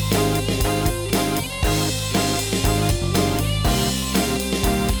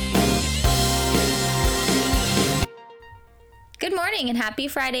morning and happy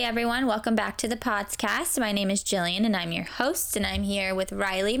Friday, everyone. Welcome back to the POTScast. My name is Jillian and I'm your host, and I'm here with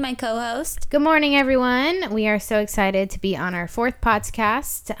Riley, my co-host. Good morning, everyone. We are so excited to be on our fourth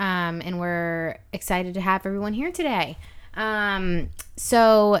POTScast, and we're excited to have everyone here today.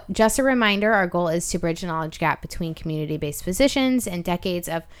 So just a reminder, our goal is to bridge the knowledge gap between community-based physicians and decades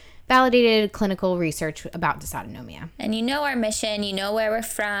of validated clinical research about dysautonomia. And you know our mission, you know where we're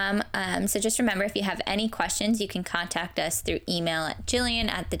from. So just remember, if you have any questions, you can contact us through email at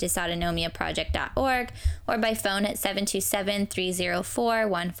jillian@thedysautonomiaproject.org or by phone at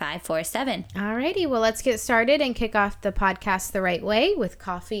 727-304-1547. Alrighty, well, let's get started and kick off the podcast the right way with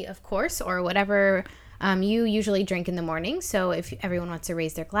coffee, of course, or whatever you usually drink in the morning. So if everyone wants to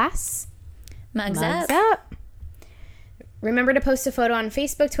raise their glass. Mugs up. Remember to post a photo on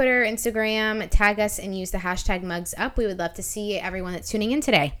Facebook, Twitter, Instagram, tag us, and use the hashtag MugsUp. We would love to see everyone that's tuning in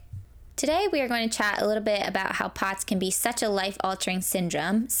today. Today, we are going to chat a little bit about how POTS can be such a life-altering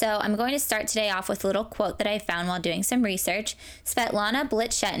syndrome. So I'm going to start today off with a little quote that I found while doing some research. Svetlana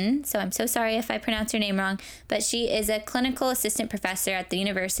Blitshetin, so I'm so sorry if I pronounce her name wrong, but she is a clinical assistant professor at the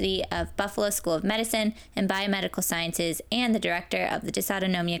University of Buffalo School of Medicine and Biomedical Sciences and the director of the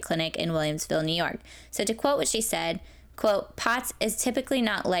Dysautonomia Clinic in Williamsville, New York. So to quote what she said, quote, "POTS is typically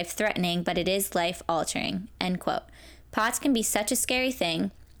not life-threatening, but it is life-altering," end quote. POTS can be such a scary thing,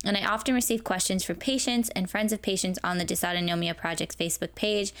 and I often receive questions from patients and friends of patients on the Dysautonomia Project's Facebook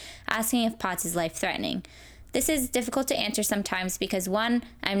page asking if POTS is life-threatening. This is difficult to answer sometimes because, one,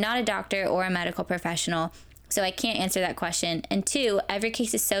 I'm not a doctor or a medical professional, so I can't answer that question, and two, every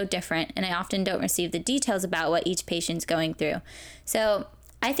case is so different, and I often don't receive the details about what each patient's going through. So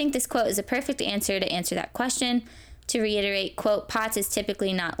I think this quote is a perfect answer to answer that question. To reiterate, quote, "POTS is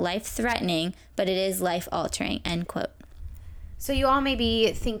typically not life-threatening, but it is life-altering," end quote. So you all may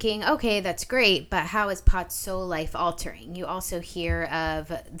be thinking, okay, that's great, but how is POTS so life-altering? You also hear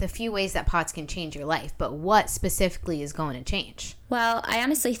of the few ways that POTS can change your life, but what specifically is going to change? Well, I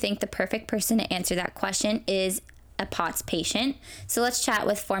honestly think the perfect person to answer that question is a POTS patient. So let's chat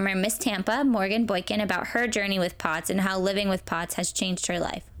with former Miss Tampa, Morgan Boykin, about her journey with POTS and how living with POTS has changed her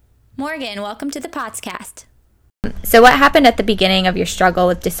life. Morgan, welcome to the POTScast. So what happened at the beginning of your struggle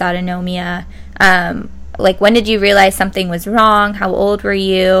with dysautonomia? When did you realize something was wrong? How old were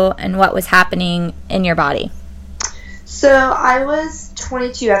you? And what was happening in your body? So I was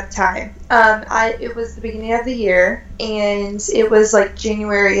 22 at the time. It was the beginning of the year, and it was like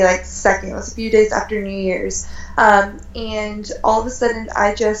January 2nd. It was a few days after New Year's. And all of a sudden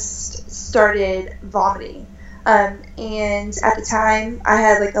I just started vomiting. And at the time I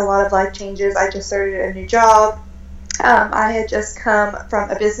had a lot of life changes. I just started a new job. I had just come from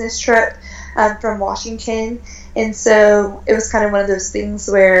a business trip from Washington, and so it was kind of one of those things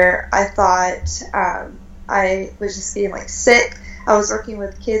where I thought I was just getting sick. I was working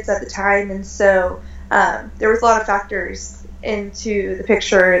with kids at the time, and so there was a lot of factors into the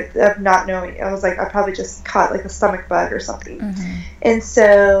picture of not knowing. I was I probably just caught a stomach bug or something. Mm-hmm. And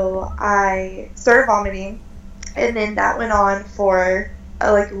so I started vomiting, and then that went on for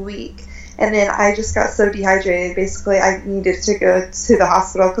a week. And then I just got so dehydrated, basically I needed to go to the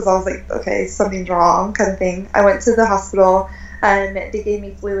hospital because I was okay, something's wrong kind of thing. I went to the hospital, and they gave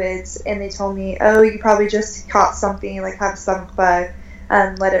me fluids, and they told me, oh, you probably just caught something, have a stomach bug,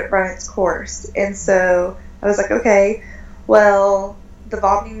 let it run its course. And so I was okay, well, the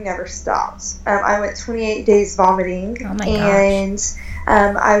vomiting never stopped. I went 28 days vomiting. Oh my gosh.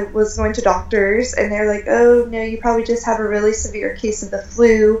 And I was going to doctors, and they're oh, no, you probably just have a really severe case of the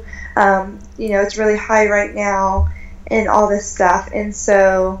flu. It's really high right now, and all this stuff. And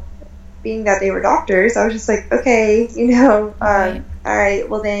so, being that they were doctors, I was just okay, Right. all right,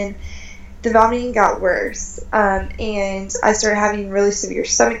 well then, the vomiting got worse, and I started having really severe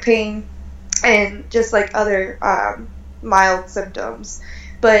stomach pain, and just other mild symptoms.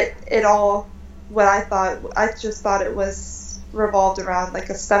 But it all, I just thought it was revolved around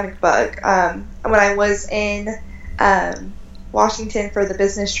a stomach bug. When I was in Washington for the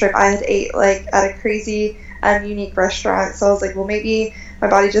business trip, I had ate at a crazy unique restaurant, so I was well, maybe my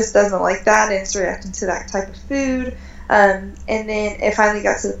body just doesn't like that and it's reacting to that type of food. And then it finally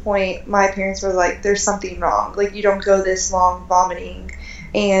got to the point my parents were there's something wrong, you don't go this long vomiting.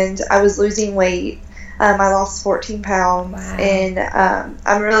 And I was losing weight. I lost 14 pounds. Wow. And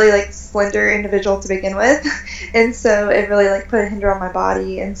I'm a really slender individual to begin with, and so it really put a hinder on my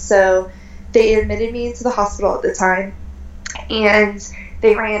body. And so they admitted me into the hospital at the time, and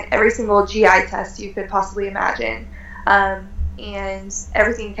they ran every single GI test you could possibly imagine, and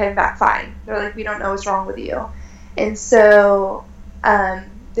everything came back fine. They're we don't know what's wrong with you. And so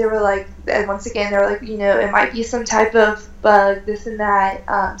they were like, and once again, they were like, it might be some type of bug, this and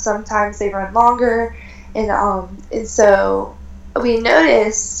that. Sometimes they run longer. And so we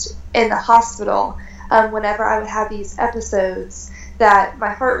noticed in the hospital, whenever I would have these episodes, that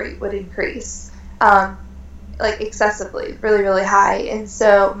my heart rate would increase, like excessively, really, really high. And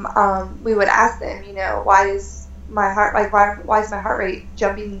so we would ask them, why is my heart rate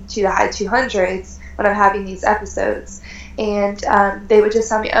jumping to the high 200s when I'm having these episodes? And they would just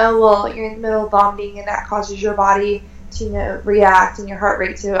tell me, oh, well, you're in the middle of vomiting, and that causes your body to, react and your heart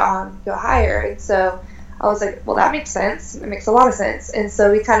rate to go higher. And so I was like, well, that makes sense. It makes a lot of sense. And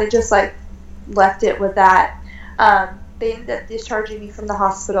so we kind of just like left it with that. They ended up discharging me from the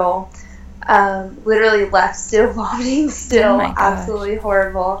hospital. Literally left still vomiting, still absolutely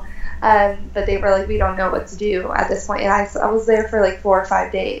horrible. But they were like, we don't know what to do at this point. And I was there for like 4 or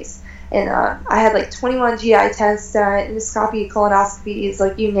 5 days. And I had like 21 GI tests done, endoscopy, colonoscopies,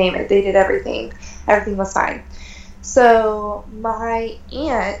 like you name it. They did everything. Everything was fine. So my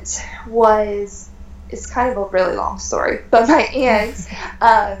aunt it's kind of a really long story, but my aunt,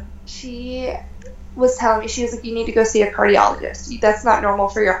 she was telling me, she was like, you need to go see a cardiologist. That's not normal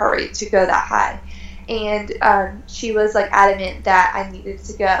for your heart rate to go that high. And she was like adamant that I needed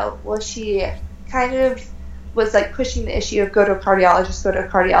to go. Well, she kind of was like pushing the issue of go to a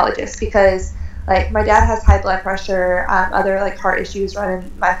cardiologist, because like my dad has high blood pressure, other like heart issues run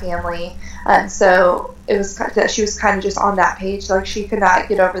in my family. So it was that she was kind of just on that page. Like she could not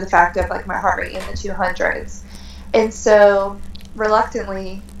get over the fact of like my heart rate in the 200s. And so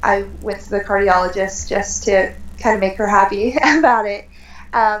reluctantly, I went to the cardiologist just to kind of make her happy about it.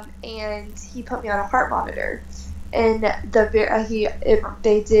 And he put me on a heart monitor. And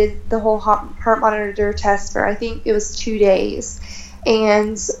they did the whole heart monitor test for, I think it was 2 days.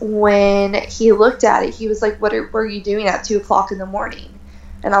 And when he looked at it, he was like, what were you doing at 2 o'clock in the morning?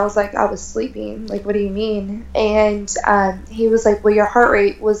 And I was like, I was sleeping. Like, what do you mean? And he was like, well, your heart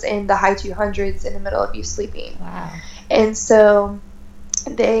rate was in the high 200s in the middle of you sleeping. Wow. And so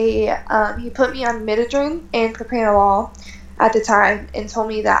he put me on Midodrine and propranolol at the time, and told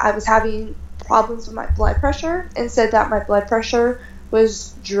me that I was having problems with my blood pressure, and said that my blood pressure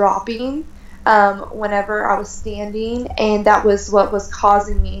was dropping whenever I was standing, and that was what was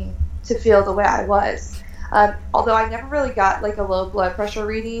causing me to feel the way I was. Although I never really got like a low blood pressure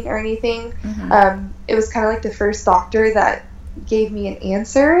reading or anything, it was kind of like the first doctor that gave me an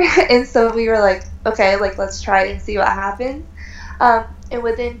answer. And so we were like, okay, like let's try it and see what happens. And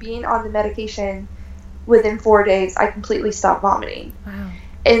within being on the medication, within 4 days, I completely stopped vomiting. Wow.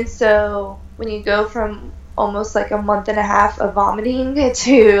 And so when you go from almost like a month and a half of vomiting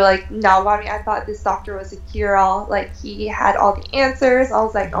to like not vomiting, I thought this doctor was a cure-all. Like he had all the answers. I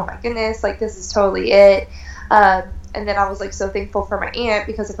was like, oh my goodness, like this is totally it. And then I was like so thankful for my aunt,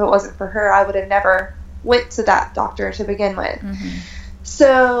 because if it wasn't for her, I would have never went to that doctor to begin with.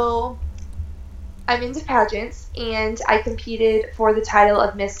 So I'm into pageants, and I competed for the title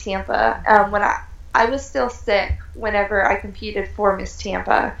of Miss Tampa when I was still sick whenever I competed for Miss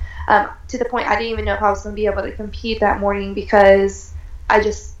Tampa, to the point I didn't even know if I was going to be able to compete that morning, because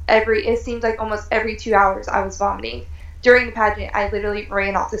it seemed like almost every 2 hours I was vomiting. During the pageant, I literally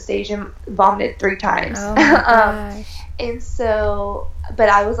ran off the stage and vomited 3 times. Oh my gosh. And so, but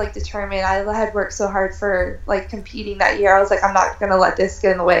I was like determined. I had worked so hard for like competing that year. I was like, I'm not going to let this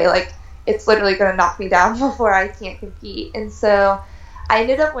get in the way. Like it's literally going to knock me down before I can't compete. And so I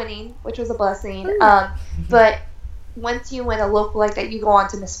ended up winning, which was a blessing. But once you win a local like that, you go on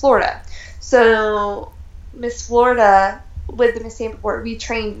to Miss Florida. So Miss Florida, with the Miss Tampa board, we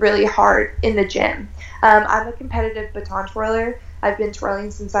trained really hard in the gym. I'm a competitive baton twirler. I've been twirling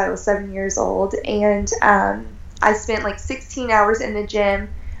since I was 7 years old. And I spent like 16 hours in the gym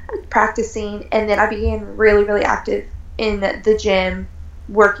practicing. And then I began really, really active in the gym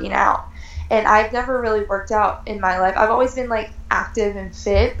working out. And I've never really worked out in my life. I've always been like active and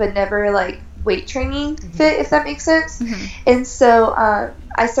fit, but never like weight training fit, if that makes sense. And so I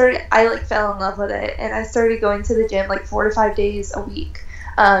like fell in love with it, and I started going to the gym like 4 to 5 days a week.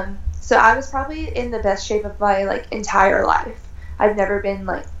 So I was probably in the best shape of my like entire life. I've never been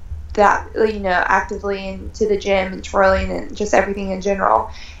like that, actively into the gym and twirling and just everything in general.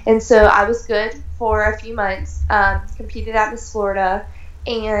 And so I was good for a few months, competed at Miss Florida,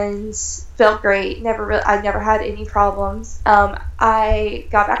 and felt great. I never had any problems. I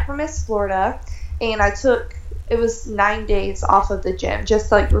got back from Miss Florida, and it was 9 days off of the gym, just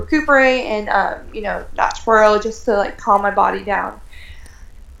to like recuperate and not twirl, just to like calm my body down.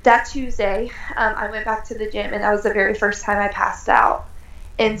 That Tuesday, I went back to the gym, and that was the very first time I passed out.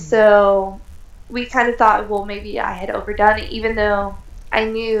 And so we kind of thought, well, maybe I had overdone it, even though I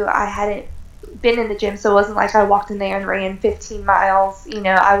knew I hadn't been in the gym, so it wasn't like I walked in there and ran 15 miles.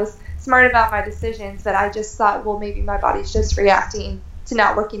 I was smart about my decisions, but I just thought, well, maybe my body's just reacting to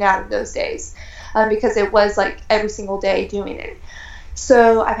not working out in those days, because it was like every single day doing it.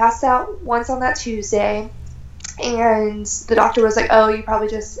 So I passed out once on that Tuesday, and the doctor was like, oh,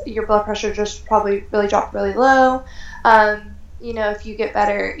 your blood pressure just probably really dropped really low. If you get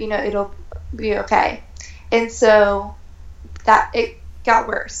better, it'll be okay. And so that it got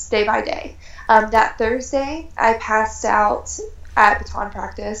worse day by day. That Thursday, I passed out at baton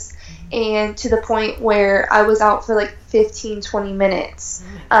practice, and to the point where I was out for like 15-20 minutes.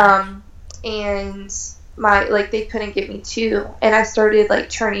 And they couldn't get me to, and I started like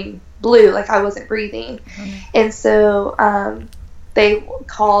turning blue, like I wasn't breathing. And so they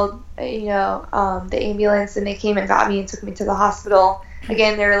called the ambulance, and they came and got me and took me to the hospital.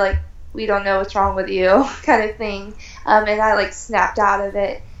 Again, they were like, we don't know what's wrong with you, kind of thing. And I like snapped out of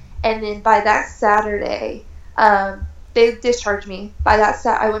it. And then by that Saturday, they discharged me. By that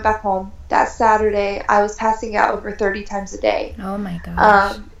I went back home. That Saturday, I was passing out over 30 times a day. Oh my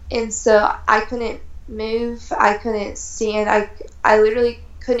gosh. And so I couldn't move. I couldn't stand. I literally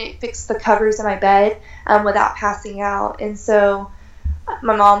couldn't fix the covers in my bed without passing out. And so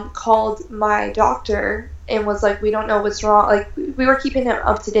my mom called my doctor and was like, we don't know what's wrong. Like, we were keeping him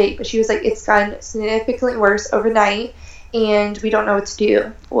up to date, but she was like, it's gotten significantly worse overnight, and we don't know what to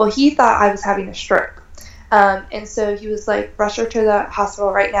do. Well, he thought I was having a stroke. And so he was like, rush her to the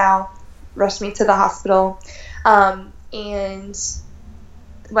hospital right now. Rushed me to the hospital. And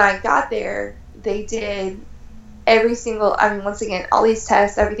when I got there, they did once again, all these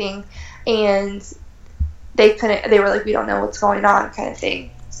tests, everything, and they were like, we don't know what's going on, kind of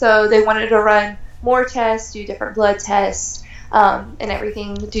thing. So they wanted to run more tests, do different blood tests, and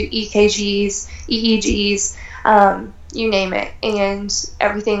everything, do EKGs, EEGs, you name it. And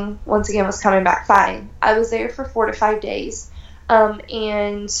everything, once again, was coming back fine. I was there for 4 to 5 days.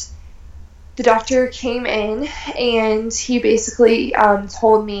 And the doctor came in, and he basically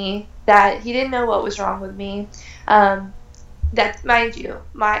told me that he didn't know what was wrong with me. That, mind you,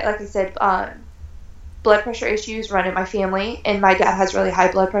 like I said, blood pressure issues run in my family, and my dad has really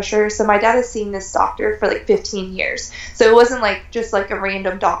high blood pressure. So my dad has seen this doctor for like 15 years. So it wasn't like just like a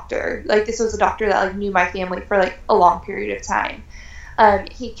random doctor. Like, this was a doctor that like knew my family for like a long period of time.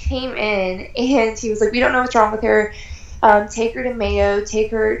 He came in, and he was like, we don't know what's wrong with her. Take her to Mayo,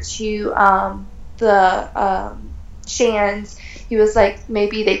 take her to the Shands. He was like,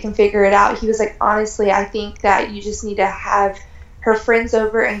 maybe they can figure it out. He was like, honestly, I think that you just need to have her friends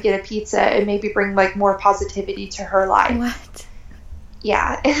over and get a pizza and maybe bring like more positivity to her life. What?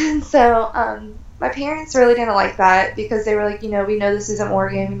 Yeah. And so my parents really didn't like that, because they were like, we know this isn't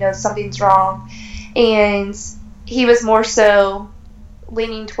Morgan, we know something's wrong. And he was more so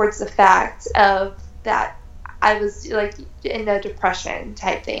leaning towards the fact of that I was like in a depression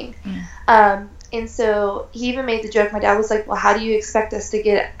type thing. And so he even made the joke. My dad was like, well, how do you expect us to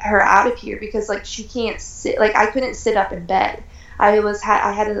get her out of here? Because like she can't sit, like I couldn't sit up in bed. I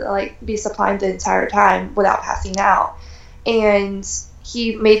had to like be supplied the entire time without passing out. And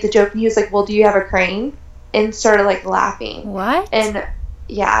he made the joke, and he was like, well, do you have a crane? And started like laughing. What? And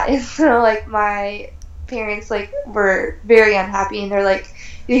yeah, and so like my parents like were very unhappy, and they're like,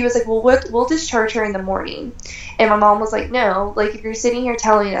 he was like, well, we'll discharge her in the morning. And my mom was like, no, like if you're sitting here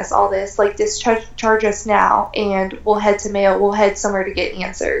telling us all this, like discharge us now, and we'll head to Mayo, we'll head somewhere to get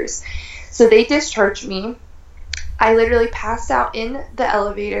answers. So they discharged me. I literally passed out in the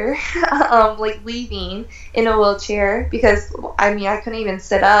elevator, like leaving in a wheelchair, because I couldn't even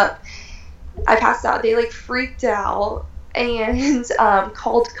sit up. I passed out. They like freaked out and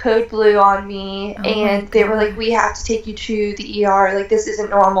called Code Blue on me, and they were like, we have to take you to the ER, like this isn't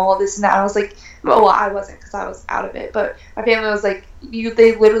normal, this and that. I was like, well, I wasn't, because I was out of it, but my family was like,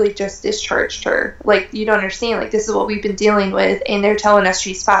 they literally just discharged her, like you don't understand, like this is what we've been dealing with, and they're telling us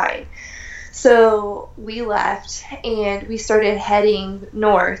she's fine. So we left, and we started heading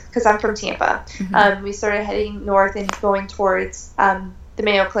north, because I'm from Tampa. We started heading north and going towards the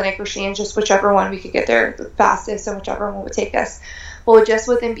Mayo Clinic or Shands, just whichever one we could get there the fastest, and whichever one would take us. Well, just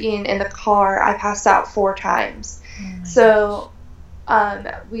within being in the car, I passed out 4 times. So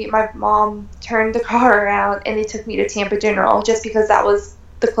my mom turned the car around, and they took me to Tampa General, just because that was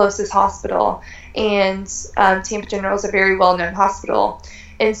the closest hospital. And Tampa General is a very well-known hospital.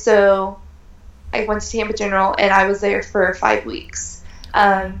 And so I went to Tampa General, and I was there for 5 weeks.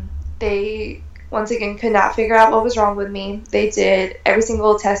 They, once again, could not figure out what was wrong with me. They did every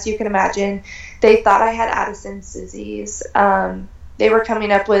single test you can imagine. They thought I had Addison's disease. They were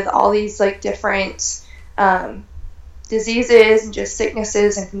coming up with all these like different diseases and just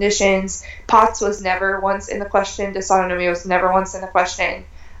sicknesses and conditions. POTS was never once in the question. Dysautonomia was never once in the question.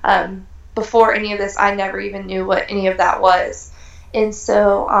 Before any of this, I never even knew what any of that was. And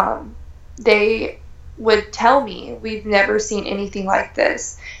so they would tell me, we've never seen anything like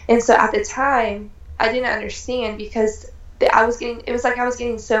this. And so at the time, I didn't understand because it was like I was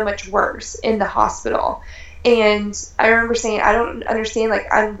getting so much worse in the hospital. And I remember saying, I don't understand, like,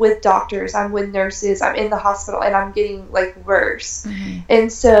 I'm with doctors, I'm with nurses, I'm in the hospital, and I'm getting, like, worse. Mm-hmm.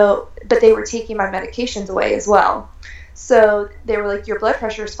 And so, but they were taking my medications away as well. So they were like, your blood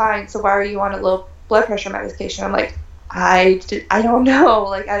pressure is fine, so why are you on a low blood pressure medication? I'm like, I don't know.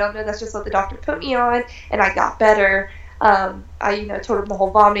 Like, I don't know. That's just what the doctor put me on, and I got better. I, told them the whole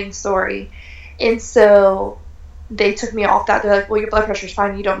vomiting story. And so they took me off that. They're like, well, your blood pressure is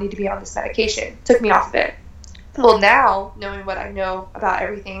fine. You don't need to be on this medication. Took me off of it. Well, now, knowing what I know about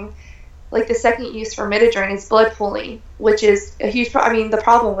everything, like the second use for midodrine is blood pooling, which is a huge the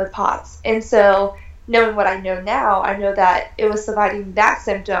problem with POTS. And so knowing what I know now, I know that it was providing that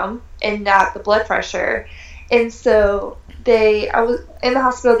symptom and not the blood pressure. And so I was in the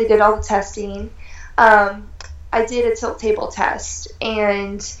hospital, they did all the testing. I did a tilt table test,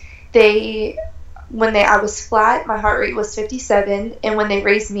 and I was flat, my heart rate was 57, and when they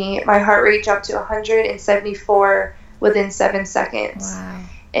raised me, my heart rate jumped to 174 within 7 seconds. Wow.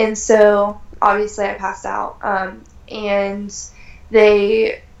 And so, obviously, I passed out. And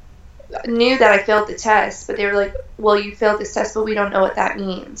they knew that I failed the test, but they were like, well, you failed this test, but we don't know what that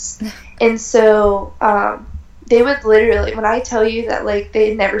means. And so, they would literally, when I tell you that, like, they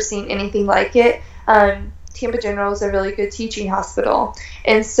had never seen anything like it, Tampa General is a really good teaching hospital,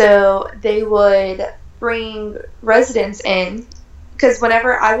 and so they would bring residents in, because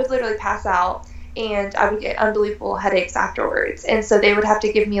whenever I would literally pass out and I would get unbelievable headaches afterwards, and so they would have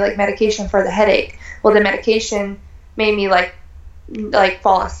to give me like medication for the headache. Well, the medication made me like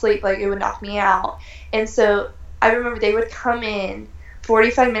fall asleep, like it would knock me out. And so I remember they would come in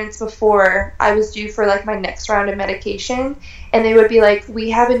 45 minutes before I was due for like my next round of medication, and they would be like, we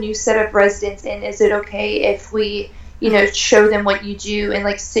have a new set of residents in, is it okay if we show them what you do and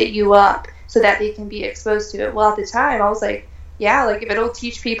like sit you up so that they can be exposed to it? Well, at the time I was like, yeah, like if it'll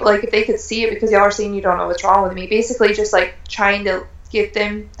teach people, like if they could see it, because y'all are saying you don't know what's wrong with me, basically just like trying to give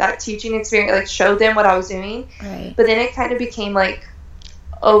them that teaching experience, like show them what I was doing. Right. But then it kind of became like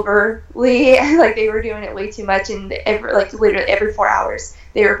overly, like they were doing it way too much, and literally every 4 hours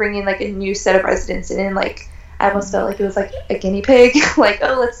they were bringing like a new set of residents in, and like I almost felt like it was like a guinea pig. Like,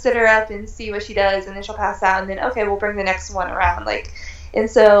 oh, let's sit her up and see what she does, and then she'll pass out, and then okay, we'll bring the next one around. Like, and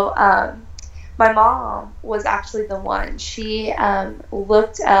so my mom was actually the one. She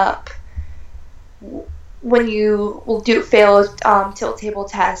looked up when you will fail a tilt table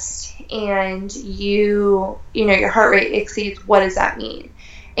test and your heart rate exceeds, what does that mean?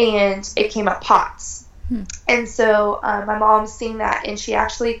 And it came up POTS. And so my mom's seen that, and she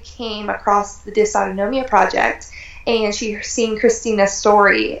actually came across the Dysautonomia Project, and she seen Christina's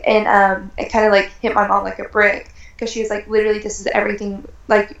story, and it kind of like hit my mom like a brick, because she was like, literally, this is everything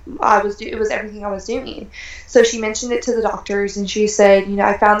like it was everything I was doing. So she mentioned it to the doctors, and she said,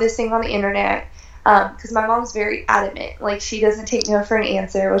 I found this thing on the internet, because my mom's very adamant, like she doesn't take no for an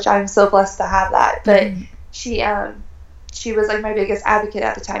answer, which I'm so blessed to have that. But she was like my biggest advocate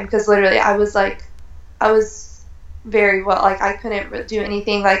at the time, because literally I was very well, like I couldn't do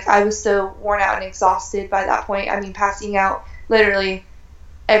anything. Like I was so worn out and exhausted by that point. I mean, passing out literally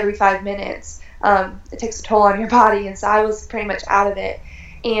every 5 minutes. It takes a toll on your body, and so I was pretty much out of it.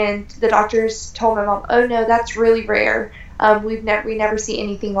 And the doctors told my mom, oh no, that's really rare. We never see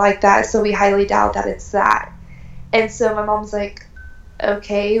anything like that, so we highly doubt that it's that. And so my mom's like,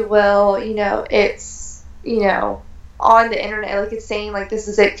 okay, well, it's, on the internet, like it's saying like this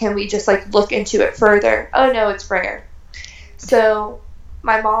is it, can we just like look into it further? Oh no, it's rare. So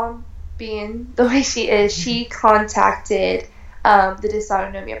my mom, being the way she is, she contacted the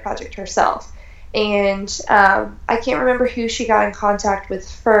Dysautonomia Project herself, and I can't remember who she got in contact with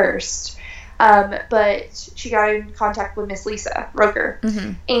first, but she got in contact with Miss Lisa Roker,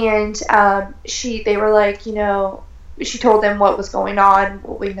 and they were like, she told them what was going on.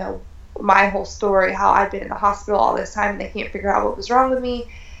 We know my whole story, how I've been in the hospital all this time, and they can't figure out what was wrong with me.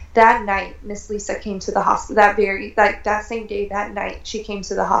 That night, Miss Lisa came to the hospital. That same day, that night, she came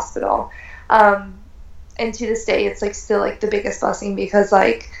to the hospital. And to this day, it's like still like the biggest blessing, because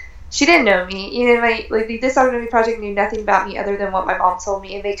like she didn't know me. The Dysautonomia Project knew nothing about me other than what my mom told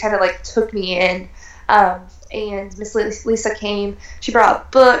me, and they kind of like took me in. And Miss Lisa came. She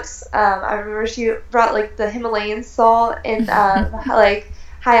brought books. I remember she brought like the Himalayan salt and like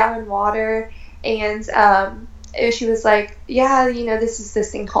high iron water, and she was like, yeah, this is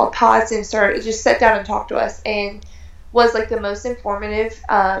this thing called POTS, and just sat down and talked to us, and was like the most informative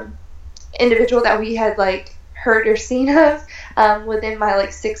individual that we had like heard or seen of within my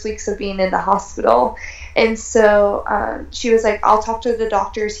like 6 weeks of being in the hospital. And so she was like, I'll talk to the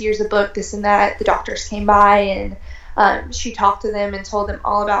doctors, here's a book, this and that. The doctors came by, and she talked to them and told them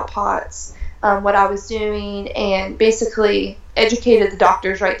all about POTS, what I was doing, and basically educated the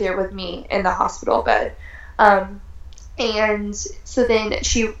doctors right there with me in the hospital bed. And so then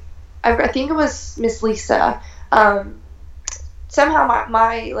I think it was Miss Lisa, somehow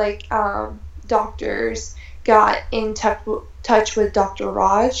my doctors got in touch with Dr.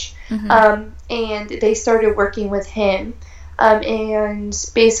 Raj, and they started working with him. And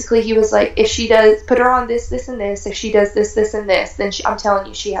basically he was like, if she does, put her on this, this, and this, if she does this, this, and this, then I'm telling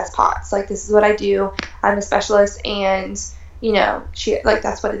you, she has POTS. Like, this is what I do. I'm a specialist, and, she, like,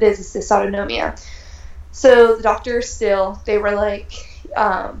 that's what it is. It's dysautonomia. So the doctors they were like,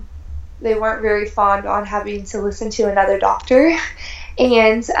 they weren't very fond on having to listen to another doctor.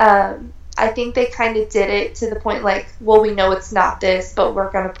 And I think they kind of did it to the point like, well, we know it's not this, but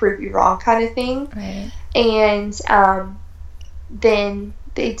we're going to prove you wrong kind of thing. Right. And then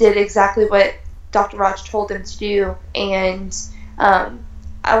they did exactly what Dr. Raj told them to do. And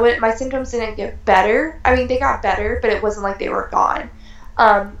my symptoms didn't get better. I mean, they got better, but it wasn't like they were gone.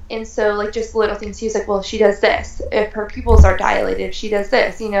 And so, like, just little things. He was like, well, she does this. If her pupils are dilated, she does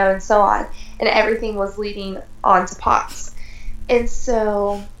this, and so on. And everything was leading on to POTS. And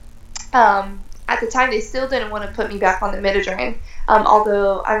so, at the time, they still didn't want to put me back on the Midodrine.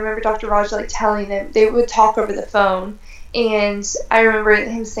 Although I remember Dr. Raj, like, telling them, they would talk over the phone. And I remember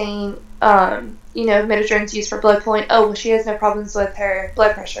him saying, Midodrine's used for blood pooling. Oh, well, she has no problems with her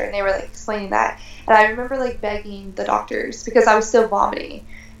blood pressure. And they were, like, explaining that. And I remember, like, begging the doctors, because I was still vomiting.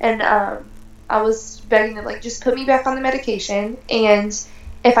 And I was begging them, like, just put me back on the medication. And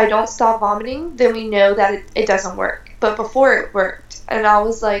if I don't stop vomiting, then we know that it doesn't work. But before it worked. And I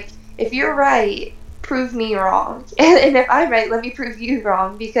was like, if you're right, prove me wrong. And if I'm right, let me prove you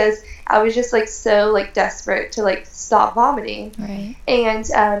wrong. Because I was just, like, so, like, desperate to, like, stop vomiting. Right.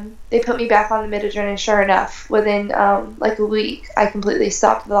 And they put me back on the Midodrine, and sure enough, within, like, a week, I completely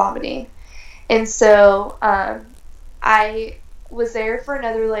stopped vomiting. And so I was there for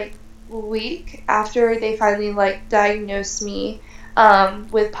another, like, week after they finally, like, diagnosed me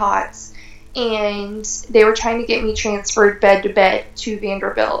with POTS. And they were trying to get me transferred bed to bed to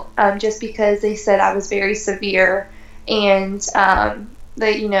Vanderbilt, just because they said I was very severe. And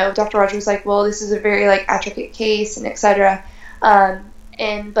Dr. Rogers was like, well, this is a very, like, intricate case, and et cetera. But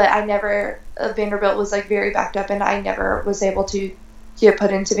I never, Vanderbilt was, like, very backed up, and I never was able to get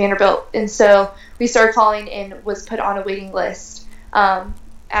put into Vanderbilt. And so we started calling and was put on a waiting list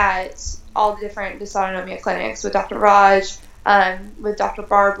at all the different dysautonomia clinics with Dr. Raj, with Dr.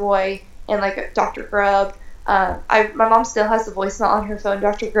 Barboy, and, like, Dr. Grubb. My mom still has the voicemail on her phone.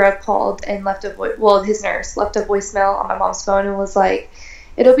 Dr. Grubb called and left his nurse left a voicemail on my mom's phone and was like,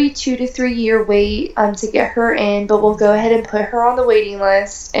 it'll be 2 to 3 year wait to get her in, but we'll go ahead and put her on the waiting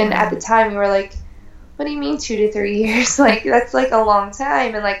list. And at the time we were like, what do you mean 2 to 3 years? Like, that's, like, a long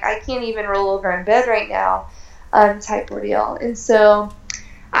time, and, like, I can't even roll over in bed right now, type ordeal. And so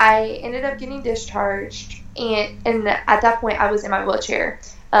I ended up getting discharged, and at that point I was in my wheelchair.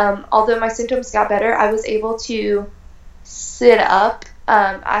 Although my symptoms got better, I was able to sit up.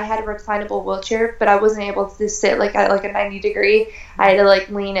 I had a reclinable wheelchair, but I wasn't able to sit, like, at, like, a 90 degree. I had to, like,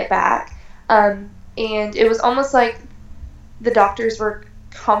 lean it back. And it was almost like the doctors were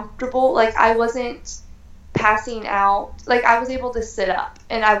comfortable. Like, I wasn't passing out. Like, I was able to sit up,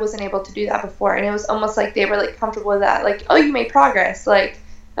 and I wasn't able to do that before. And it was almost like they were, like, comfortable with that. Like, oh, you made progress. Like,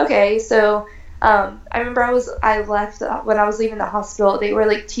 okay. So I remember I left when I was leaving the hospital. They were,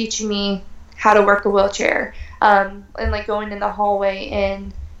 like, teaching me how to work a wheelchair, and, like, going in the hallway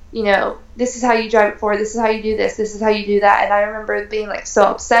and, this is how you drive it forward, this is how you do this is how you do that. And I remember being, like, so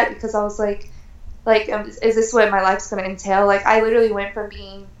upset, because I was like, is this what my life's going to entail? Like, I literally went from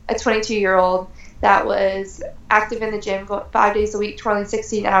being a 22-year-old that was active in the gym, going 5 days a week, twirling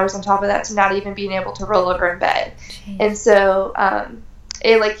 16 hours on top of that, to not even being able to roll over in bed. Jeez. And so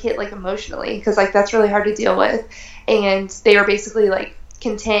it, like, hit, like, emotionally, because, like, that's really hard to deal with. And they were basically, like,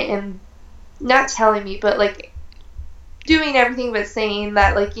 content and not telling me, but, like, doing everything but saying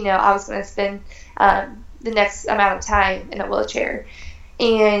that, like, I was going to spend the next amount of time in a wheelchair.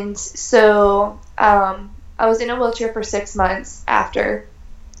 And so I was in a wheelchair for 6 months after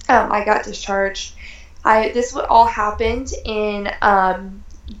I got discharged. This all happened in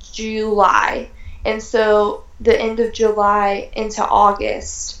July. And so the end of July into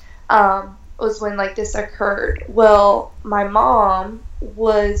August was when like this occurred. Well, my mom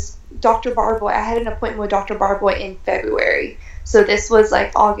was Dr. Barboy. I had an appointment with Dr. Barboy in February. So this was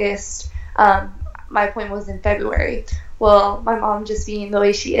like August. My appointment was in February. Well, my mom, just being the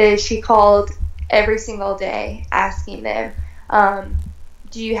way she is, she called every single day asking them,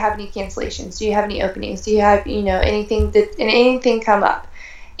 do you have any cancellations? Do you have any openings? Do you have, anything come up?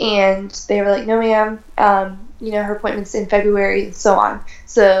 And they were like, no, ma'am. Her appointment's in February and so on.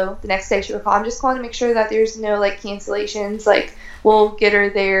 So the next day she would call. I'm just calling to make sure that there's no like cancellations. Like we'll get her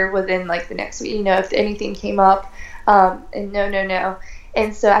there within like the next week, if anything came up. And no.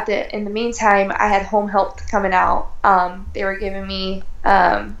 And so in the meantime, I had home health coming out. They were giving me,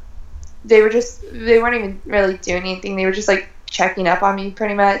 they weren't even really doing anything. They were just like checking up on me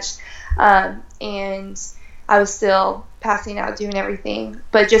pretty much. And I was still passing out, doing everything,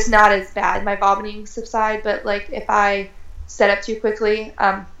 but just not as bad. My vomiting subsided, but like if I set up too quickly,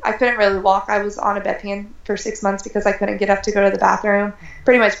 I couldn't really walk. I was on a bedpan for 6 months because I couldn't get up to go to the bathroom,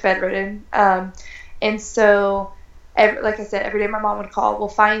 pretty much bedridden. And so, like I said, every day my mom would call. Well,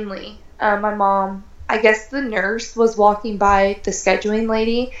 finally, my mom, I guess the nurse was walking by the scheduling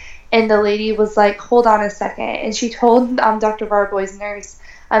lady, and the lady was like, hold on a second. And she told Dr. Barboy's nurse,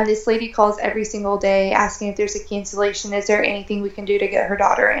 this lady calls every single day asking if there's a cancellation. Is there anything we can do to get her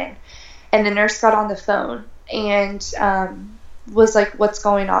daughter in? And the nurse got on the phone and was like, what's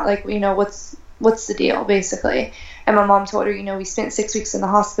going on? Like, what's the deal, basically? And my mom told her, we spent 6 weeks in the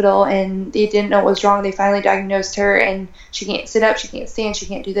hospital and they didn't know what was wrong. They finally diagnosed her and she can't sit up, she can't stand, she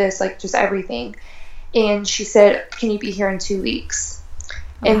can't do this, like just everything. And she said, can you be here in 2 weeks?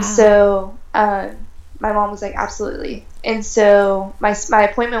 Wow. And so my mom was like, absolutely. And so my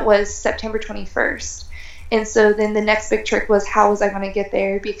appointment was September 21st. And so then the next big trick was, how was I going to get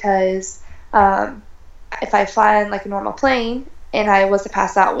there? Because if I fly on like a normal plane and I was to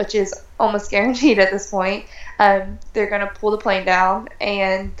pass out, which is almost guaranteed at this point, they're going to pull the plane down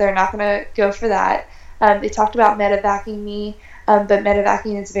and they're not going to go for that. They talked about medevacing me, but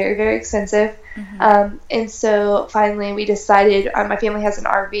medevacing is very, very expensive. Mm-hmm. And so finally we decided, my family has an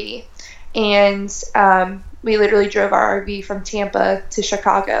RV, and we literally drove our RV from Tampa to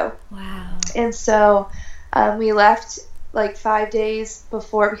Chicago. Wow. And so we left like 5 days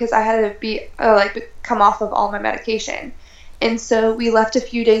before because I had to be come off of all my medication. And so we left a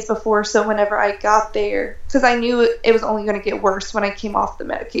few days before, so whenever I got there, because I knew it was only going to get worse when I came off the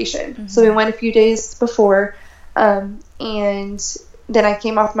medication. Mm-hmm. So we went a few days before, and then I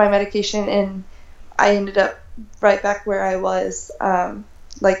came off my medication, and I ended up right back where I was,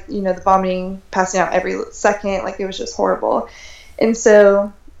 the vomiting, passing out every second, like it was just horrible. And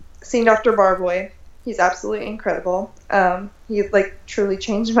so seeing Dr. Barboy, he's absolutely incredible. He truly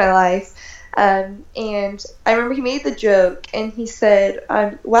changed my life. And I remember he made the joke, and he said,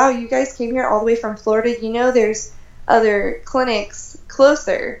 wow, you guys came here all the way from Florida. There's other clinics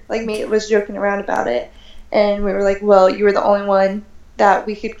closer. Was joking around about it. And we were like, well, you were the only one that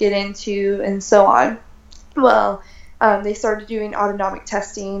we could get into, and so on. Well, they started doing autonomic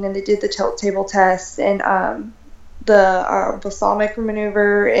testing, and they did the tilt table test and the balsamic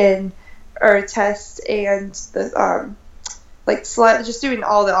maneuver or test, and the just doing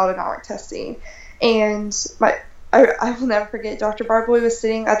all the autonomic testing. And I will never forget, Dr. Barboy was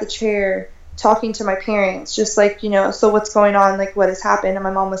sitting at the chair talking to my parents, just so what's going on, what has happened. And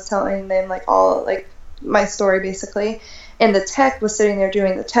my mom was telling them all my story basically. And the tech was sitting there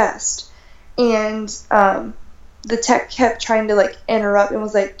doing the test. And the tech kept trying to interrupt and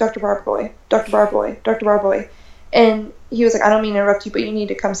was like, Dr. Barboy, Dr. Barboy, Dr. Barboy. And he was like, I don't mean to interrupt you, but you need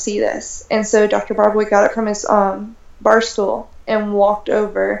to come see this. And so Dr. Barboy got up from his bar stool and walked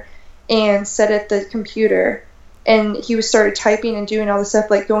over and sat at the computer, and he started typing and doing all this stuff,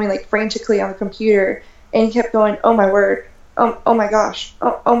 going frantically on the computer, and he kept going, oh my word, oh my gosh,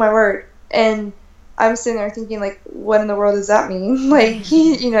 oh my word. And I'm sitting there thinking, what in the world does that mean? I'm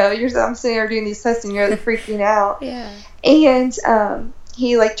sitting there doing these tests and you're freaking out. Yeah. And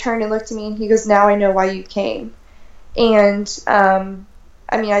he turned and looked at me and he goes, now I know why you came. And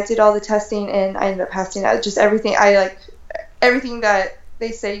I did all the testing and I ended up passing out. Just everything everything that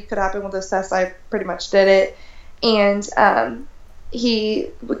they say could happen with those tests, I pretty much did it. And he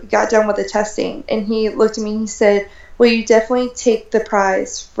got done with the testing and he looked at me and he said, well, you definitely take the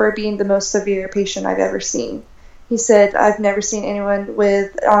prize for being the most severe patient I've ever seen. He said, I've never seen anyone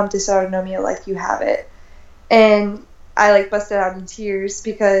with dysautonomia like you have it. And I busted out in tears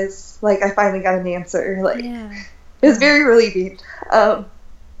because I finally got an answer. It was very relieving.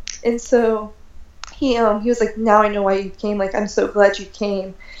 And so he was like, now I know why you came. I'm so glad you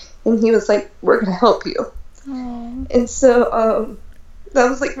came. And he was like, we're going to help you. Aww. And so that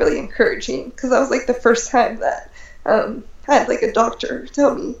was like really encouraging, because that was like the first time that I had like a doctor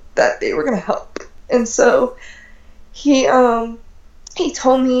tell me that they were gonna help. And so he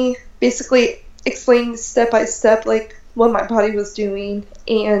told me, basically explained step by step like what my body was doing,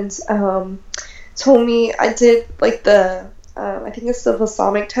 and told me I did like the I think it's the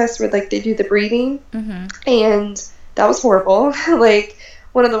balsamic test where like they do the breathing, and that was horrible. Like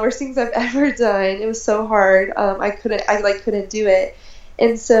one of the worst things I've ever done. It was so hard. I couldn't do it.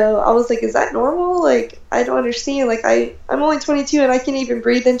 And so I was like, is that normal? Like, I don't understand. Like, I'm only 22 and I can't even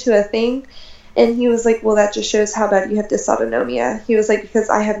breathe into a thing. And he was like, well, that just shows how bad you have dysautonomia. He was like, because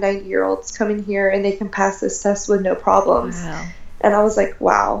I have 90-year-olds coming here and they can pass this test with no problems. Wow. And I was like,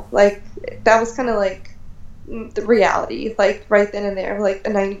 wow. Like, that was kind of like the reality, like right then and there. Like, a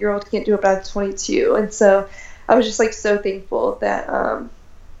 90-year-old can't do it, but I'm 22. And so I was just like so thankful that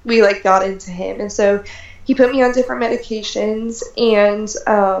we like got into him. And so he put me on different medications, and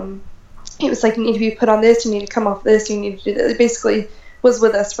he was like, you need to be put on this, you need to come off this, you need to do that. He basically was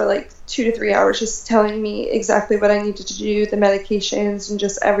with us for like 2 to 3 hours just telling me exactly what I needed to do, the medications and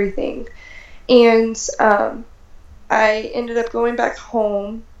just everything. And I ended up going back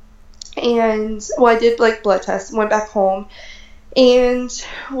home, and I did like blood tests, went back home, and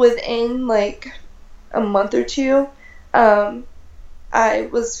within like a month or two, I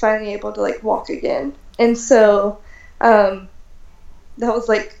was finally able to like walk again. And so that was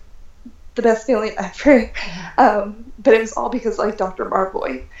like the best feeling ever. But it was all because like Dr.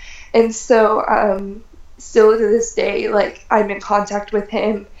 Marboy. And so still to this day, like I'm in contact with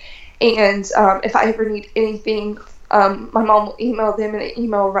him, and if I ever need anything, my mom will email them and they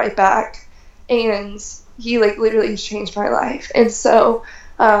email right back, and he like literally has changed my life. And so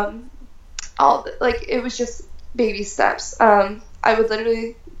it was just baby steps. I would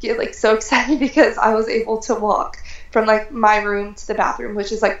literally get like so excited because I was able to walk from like my room to the bathroom,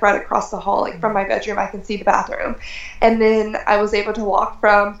 which is like right across the hall. Like from my bedroom I can see the bathroom, and then I was able to walk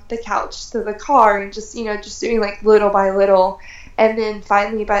from the couch to the car, and just doing like little by little. And then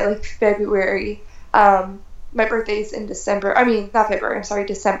finally by like February, my birthday's in December,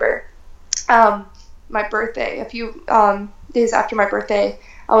 December. My birthday, a few days after my birthday,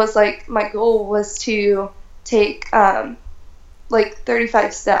 I was like, my goal was to take like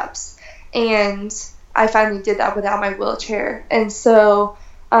 35 steps, and I finally did that without my wheelchair. And so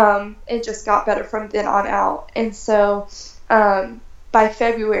it just got better from then on out. And so by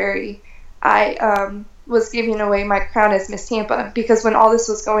February, I was giving away my crown as Miss Tampa, because when all this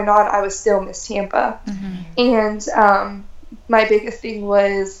was going on, I was still Miss Tampa. And my biggest thing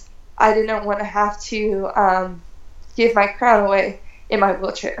was I didn't want to have to give my crown away in my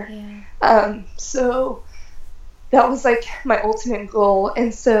wheelchair. So that was like my ultimate goal.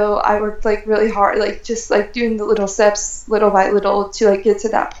 And so I worked like really hard, like just like doing the little steps little by little to like get to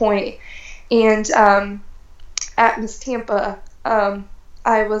that point. And at Miss Tampa,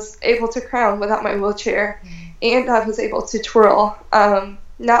 I was able to crown without my wheelchair, and I was able to twirl,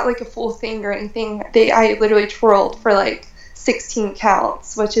 not like a full thing or anything. I literally twirled for like 16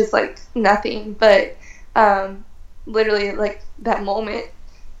 counts, which is like nothing, but literally like that moment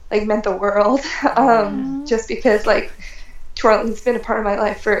like meant the world, just because like twirling's been a part of my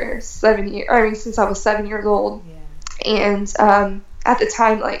life for 7 years. I mean, since I was 7 years old. And at the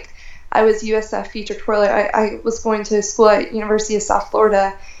time, like I was USF featured twirler. I was going to school at University of South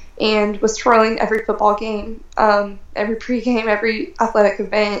Florida and was twirling every football game, every pregame, every athletic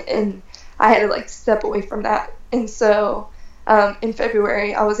event, and I had to like step away from that. And so in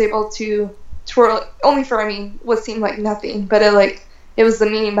February, I was able to twirl only for, what seemed like nothing, but it was the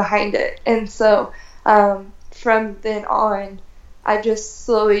meaning behind it. And so from then on, I've just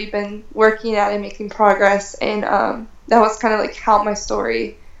slowly been working at it, making progress, and that was kind of like how my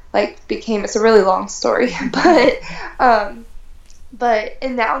story like became. It's a really long story, but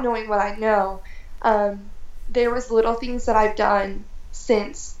and now knowing what I know, there was little things that I've done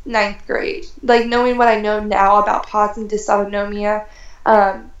since 9th grade. Like knowing what I know now about POTS and dysautonomia,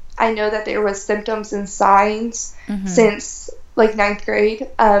 I know that there was symptoms and signs since like 9th grade,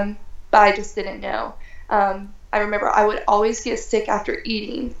 but I just didn't know. I remember I would always get sick after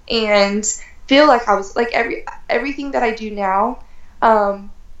eating and feel like I was like everything that I do now,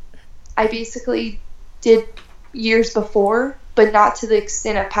 I basically did years before, but not to the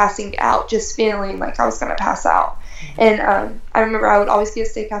extent of passing out, just feeling like I was going to pass out. And I remember I would always get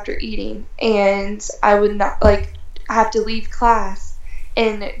sick after eating, and I would not have to leave class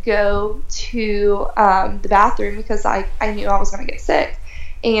and go to the bathroom because I knew I was going to get sick.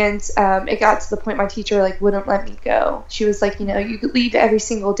 And it got to the point my teacher wouldn't let me go. She was like, you could leave every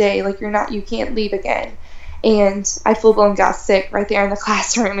single day. You can't leave again. and I full-blown got sick right there in the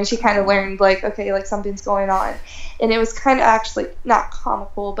classroom, and she kind of learned, like, okay, like, something's going on. And it was kind of actually not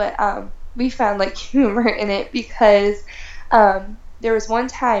comical, but we found, like, humor in it, because there was one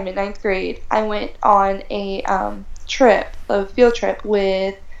time in 9th grade I went on a field trip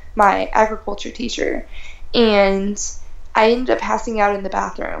with my agriculture teacher, and I ended up passing out in the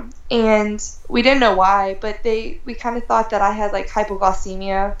bathroom, and we didn't know why, but we kind of thought that I had, like,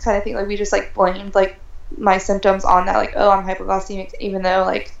 hypoglycemia kind of thing. Like, we just, like, blamed, like, my symptoms on that, like, oh, I'm hypoglycemic, even though,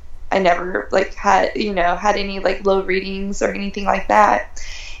 like, I never, like, had any, like, low readings or anything like that.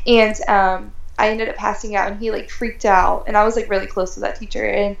 And I ended up passing out, and he, like, freaked out, and I was, like, really close to that teacher,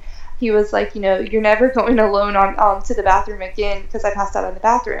 and he was like, you're never going alone to the bathroom again, because I passed out in the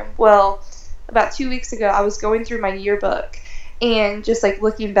bathroom. Well, about 2 weeks ago, I was going through my yearbook and just, like,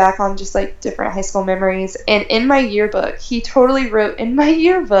 looking back on just, like, different high school memories. And in my yearbook, he totally wrote in my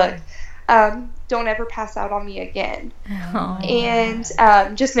yearbook, don't ever pass out on me again. Oh. And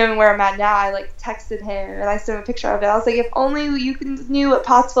just knowing where I'm at now, I, like, texted him, and I sent him a picture of it. I was like, if only you knew what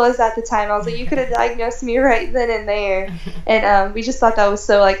POTS was at the time. I was like, you could have diagnosed me right then and there. And we just thought that was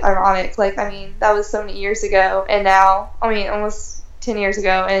so, like, ironic. Like, I mean, that was so many years ago, and now, I mean, almost 10 years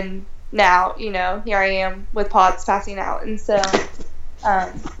ago, and now, here I am with POTS passing out. And so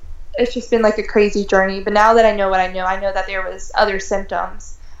it's just been, like, a crazy journey. But now that I know what I know that there was other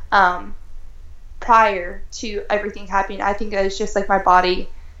symptoms prior to everything happening. I think it was just, like, my body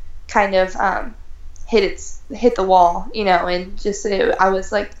kind of hit the wall, and just I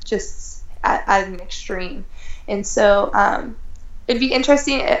was, like, just at an extreme. And so it'd be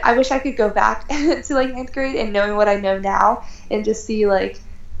interesting. I wish I could go back to, like, 9th grade and knowing what I know now, and just see, like,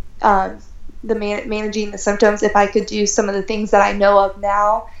 managing the symptoms, if I could do some of the things that I know of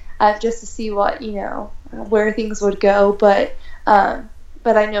now, just to see what, where things would go.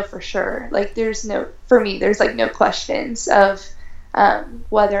 But I know for sure, like, there's like no questions of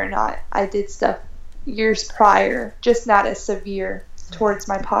whether or not I did stuff years prior, just not as severe towards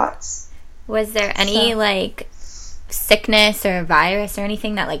my POTS. Was there any like sickness or virus or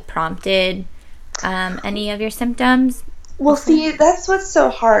anything that, like, prompted any of your symptoms? Well, see, that's what's so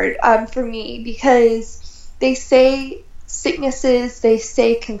hard for me, because they say sicknesses, they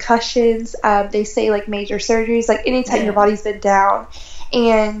say concussions, they say, like, major surgeries, like, anytime your body's been down.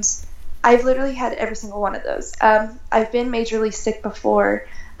 And I've literally had every single one of those. I've been majorly sick before,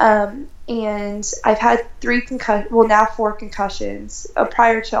 and I've had 4 concussions.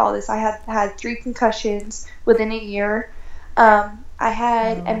 Prior to all this, I had 3 concussions within a year. I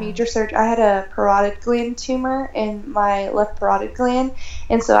had a major surgery. I had a parotid gland tumor in my left parotid gland,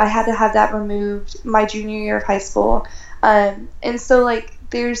 and so I had to have that removed my junior year of high school. And so, like,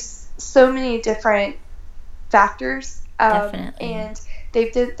 there's so many different factors. Definitely. And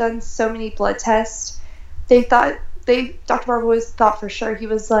they've done so many blood tests. Dr. Barbois thought for sure, he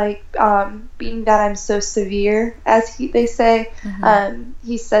was like, being that I'm so severe, as they say,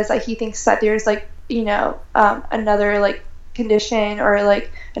 he says that he thinks that there's, like, another, like, condition or,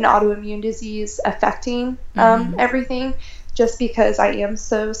 like, an autoimmune disease affecting everything, just because I am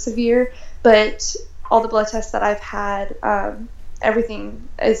so severe. But all the blood tests that I've had, everything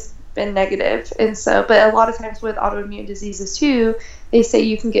has been negative. And so, but a lot of times with autoimmune diseases too, they say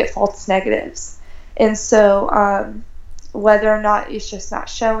you can get false negatives. And so whether or not it's just not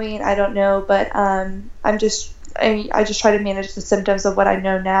showing, I don't know, but I just try to manage the symptoms of what I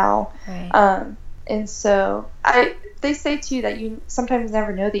know now. Right. And so they say too that you sometimes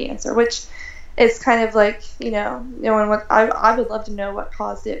never know the answer, which is kind of like, I would love to know what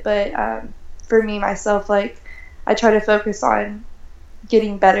caused it, but for me, myself, like, I try to focus on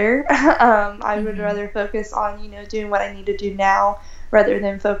getting better. I would rather focus on, doing what I need to do now, rather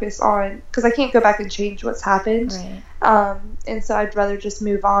than focus on, because I can't go back and change what's happened. Right. And so I'd rather just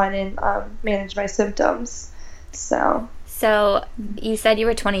move on and manage my symptoms. So you said you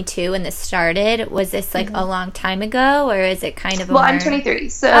were 22 when this started. Was this, like, a long time ago, or is it kind of a I'm 23.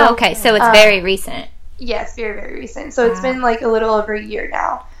 So okay, so it's very recent. Yes, very, very recent. So it's been, like, a little over a year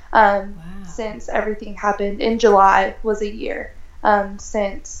now since everything happened. In July was a year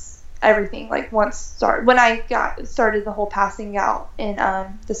since everything, like, once started, when I started the whole passing out and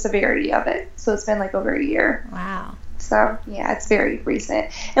the severity of it. So it's been, like, over a year. Wow. So yeah, it's very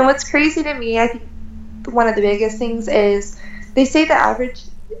recent. And what's crazy to me, I think one of the biggest things is they say the average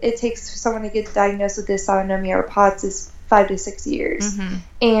it takes for someone to get diagnosed with dysautonomia or POTS is 5 to 6 years.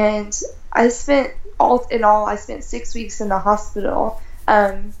 And I spent 6 weeks in the hospital,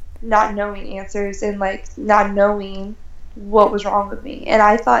 not knowing answers and, like, not knowing what was wrong with me. And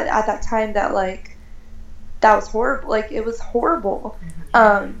I thought at that time that, like, that was horrible. Like, it was horrible.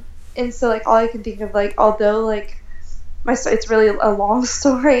 And so, like, all I can think of, like, although, like, it's really a long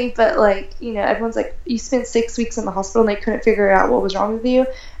story, but, like, you know, everyone's like, you spent 6 weeks in the hospital and they couldn't figure out what was wrong with you.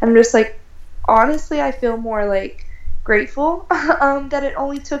 And I'm just like, honestly, I feel more, like, grateful that it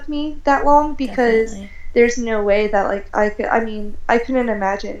only took me that long, because Definitely. there's no way that, like, I couldn't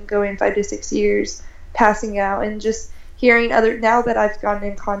imagine going 5 to 6 years passing out, and just hearing now that I've gotten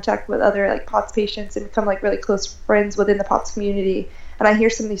in contact with other, like, POTS patients and become, like, really close friends within the POTS community, and I hear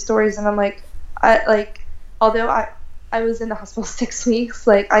some of these stories, and I'm like, although I was in the hospital 6 weeks,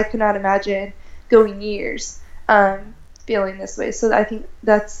 like, I could not imagine going years feeling this way. So I think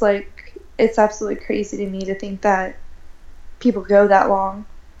that's, like, it's absolutely crazy to me to think that people go that long,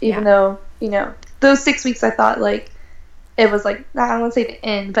 even though, you know, those 6 weeks I thought, like, it was, like, I don't want to say the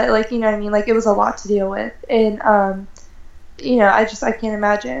end, but, like, you know what I mean, like, it was a lot to deal with. And you know, I can't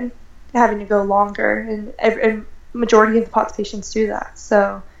imagine having to go longer, and majority of the POTS patients do that,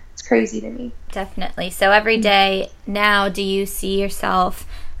 so it's crazy to me. Definitely. So every day now, do you see yourself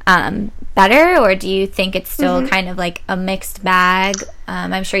better, or do you think it's still kind of like a mixed bag?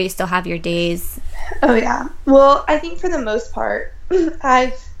 I'm sure you still have your days. Oh yeah. Well, I think for the most part,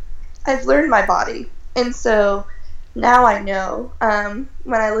 I've learned my body, and so now I know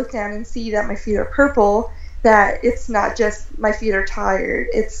when I look down and see that my feet are purple, that it's not just my feet are tired.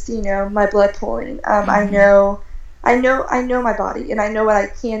 It's, you know, my blood pulling. I know my body, and I know what I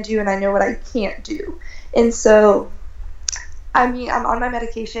can do, and I know what I can't do. And so, I mean, I'm on my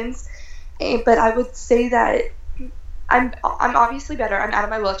medications, but I would say that I'm obviously better. I'm out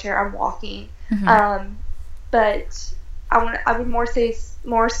of my wheelchair. I'm walking. But I would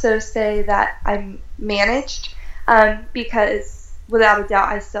more so say that I'm managed, because without a doubt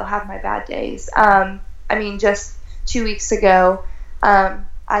I still have my bad days. I mean, just 2 weeks ago,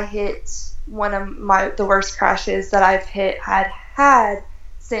 I hit one of the worst crashes that I've had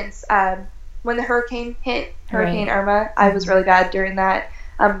since when the hurricane hit, Hurricane Irma. I was really bad during that,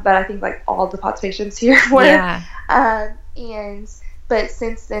 but I think, like, all the POTS patients here were. Yeah. But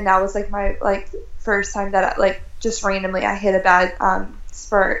since then, that was, like, my, like, first time that just randomly I hit a bad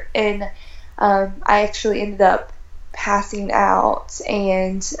spurt, and I actually ended up passing out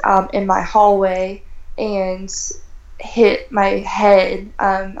and in my hallway, and hit my head.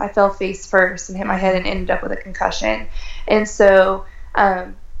 I fell face first and hit my head and ended up with a concussion. And so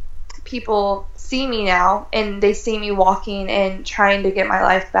people see me now, and they see me walking and trying to get my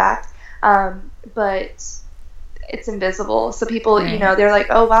life back, but it's invisible. So people, you know, they're like,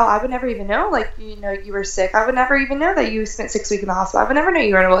 oh wow, I would never even know, like, you know, you were sick. I would never even know that you spent 6 weeks in the hospital. I would never know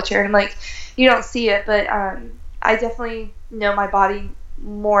you were in a wheelchair. And I'm like, you don't see it, but I definitely know my body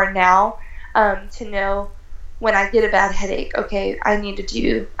more now, to know when I get a bad headache, okay, I need to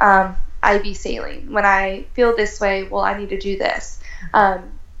do IV saline. When I feel this way, well, I need to do this.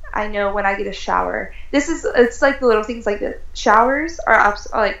 I know when I get a shower. It's like the little things, like the showers are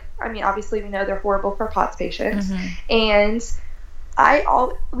like, I mean, obviously we know they're horrible for POTS patients. And I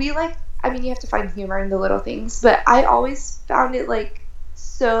mean, you have to find humor in the little things, but I always found it, like,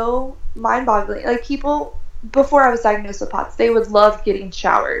 so mind-boggling. Like, people, before I was diagnosed with POTS, they would love getting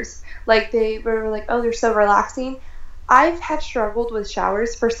showers. Like, they were like, oh, they're so relaxing. I've had struggled with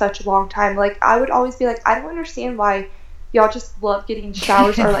showers for such a long time. Like, I would always be like, I don't understand why y'all just love getting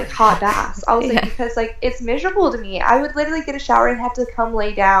showers or, like, hot baths. I was like, because, like, it's miserable to me. I would literally get a shower and have to come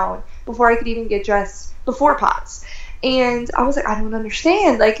lay down before I could even get dressed before POTS. And I was like, I don't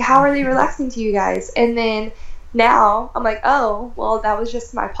understand. Like, how are they relaxing to you guys? And then now I'm like, oh, well, that was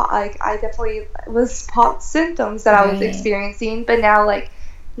just my POTS. Like, I definitely was POTS symptoms that I was experiencing. But now, like,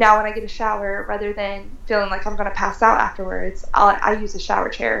 now when I get a shower, rather than feeling like I'm going to pass out afterwards, I use a shower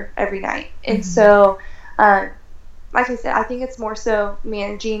chair every night. And so, like I said, I think it's more so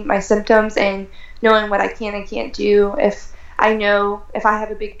managing my symptoms and knowing what I can and can't do. If I know if I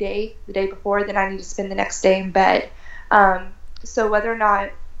have a big day the day before, then I need to spend the next day in bed. So whether or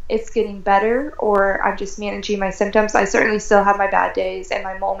not it's getting better or I'm just managing my symptoms, I certainly still have my bad days and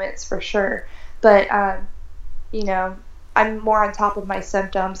my moments for sure. But, you know, I'm more on top of my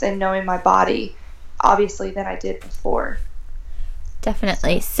symptoms and knowing my body, obviously, than I did before.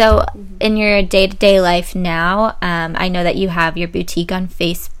 Definitely. So in your day-to-day life now, I know that you have your boutique on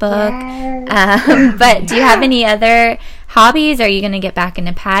Facebook, but do you have any other hobbies? Are you going to get back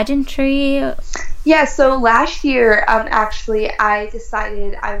into pageantry? Yeah, so last year, actually, I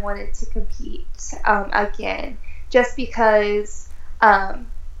decided I wanted to compete again, just because I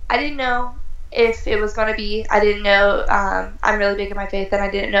didn't know if it was going to be. I didn't know. I'm really big in my faith, and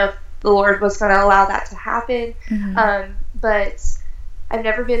I didn't know if the Lord was going to allow that to happen. But I've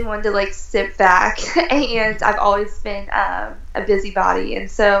never been one to like sit back, and I've always been a busybody.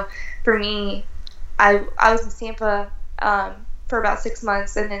 And so for me, I was in Tampa for about 6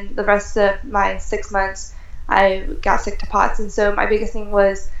 months, and then the rest of my 6 months I got sick to POTS. And so my biggest thing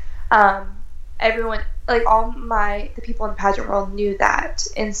was everyone, like the people in the pageant world knew that.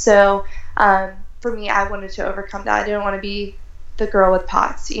 And so for me, I wanted to overcome that. I didn't want to be the girl with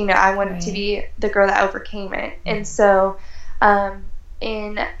POTS. I wanted to be the girl that overcame it. And so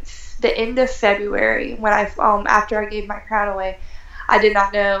in the end of February, when after I gave my crown away, I did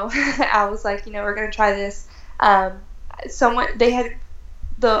not know. I was like, we're going to try this. I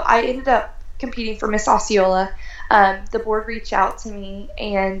ended up competing for Miss Osceola. The board reached out to me,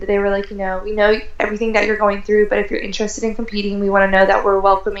 and they were like, we know everything that you're going through, but if you're interested in competing, we want to know that we're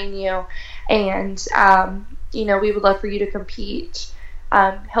welcoming you, and we would love for you to compete,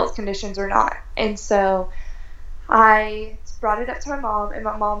 health conditions or not. And so I brought it up to my mom, and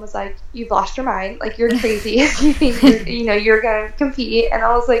my mom was like, you've lost your mind, like, you're crazy if you think you're gonna compete. And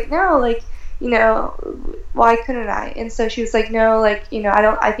I was like, no, like, why couldn't I? And so she was like, no, like,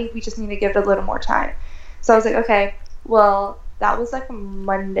 I think we just need to give it a little more time. So I was like, okay. Well, that was like a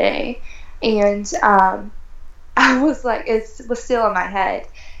Monday, and I was like, it was still in my head.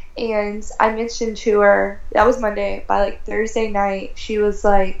 And I mentioned to her, that was Monday, by like Thursday night, she was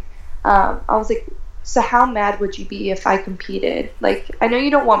like, I was like, so how mad would you be if I competed? Like, I know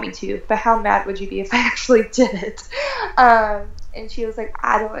you don't want me to, but how mad would you be if I actually did it? And she was like,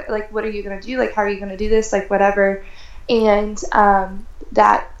 I don't, like, what are you going to do? Like, how are you going to do this? Like, whatever. And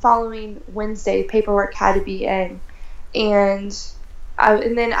that following Wednesday, paperwork had to be in. And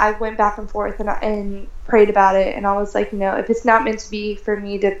then I went back and forth and prayed about it. And I was like, if it's not meant to be for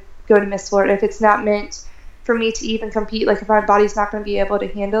me to go to Miss Florida, if it's not meant for me to even compete, like, if my body's not going to be able to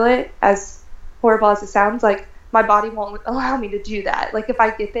handle it, as horrible as it sounds, like, my body won't allow me to do that. Like, if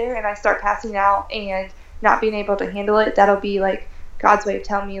I get there and I start passing out and not being able to handle it, that'll be like God's way of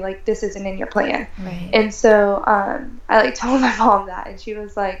telling me, like, this isn't in your plan. Right. And so I like told my mom that, and she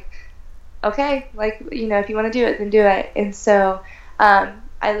was like, okay, like, if you want to do it, then do it. And so I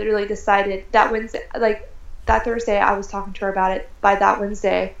literally decided that Wednesday, like that Thursday, I was talking to her about it. By that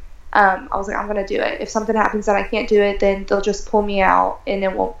Wednesday, I was like, I'm going to do it. If something happens and I can't do it, then they'll just pull me out, and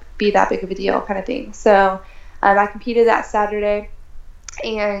it won't be that big of a deal, kind of thing. So I competed that Saturday,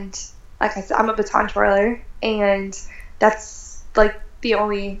 and like I said, I'm a baton twirler, and that's like the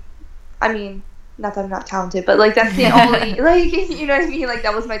only, I mean, not that I'm not talented, but like that's the only, like, you know what I mean? Like,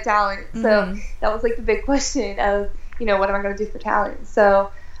 that was my talent. So that was like the big question of, what am I going to do for talent?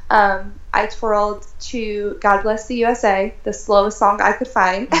 So I twirled to God Bless the USA, the slowest song I could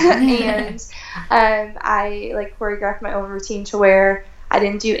find. And I like choreographed my own routine to where I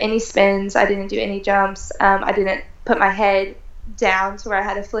didn't do any spins. I didn't do any jumps. I didn't put my head down to where I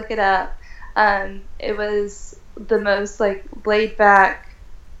had to flick it up. It was the most like laid back,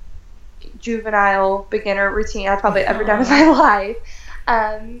 juvenile beginner routine I've probably ever done in my life.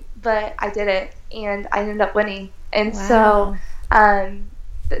 But I did it, and I ended up winning. And so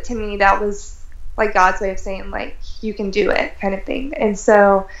to me, that was like God's way of saying, like, you can do it, kind of thing. And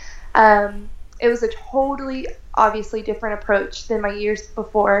so it was a totally, obviously different approach than my years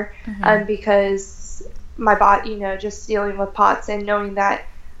before, because my body, just dealing with POTS and knowing that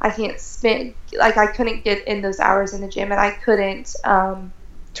I can't spin, like, I couldn't get in those hours in the gym, and I couldn't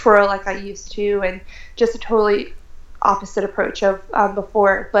twirl like I used to, and just a totally opposite approach of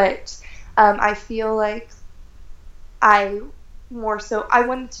before. But I feel like I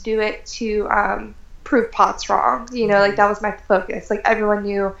wanted to do it to prove POTS wrong, like, that was my focus. Like, everyone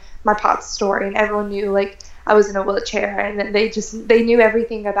knew my POTS story, and everyone knew, like, I was in a wheelchair, and they knew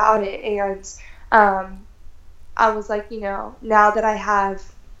everything about it. And I was like, now that I have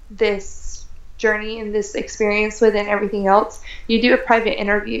this journey and this experience within everything else, you do a private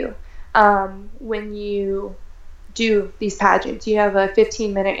interview when you do these pageants. You have a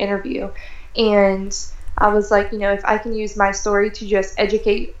 15-minute interview, and I was like, if I can use my story to just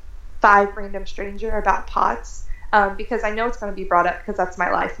educate 5 random strangers about POTS, because I know it's going to be brought up, because that's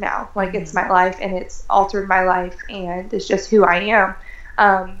my life now. Like, it's my life, and it's altered my life, and it's just who I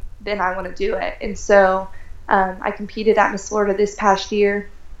am. Then I want to do it. And so I competed at Miss Florida this past year,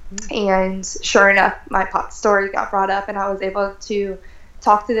 and sure enough, my POTS story got brought up, and I was able to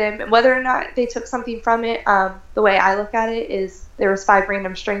talk to them. And whether or not they took something from it, the way I look at it is there was 5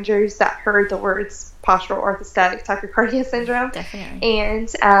 random strangers that heard the words postural orthostatic tachycardia syndrome. Definitely. And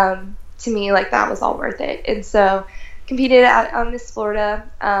to me, like, that was all worth it. And so competed at Miss Florida.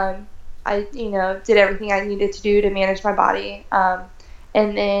 I did everything I needed to do to manage my body.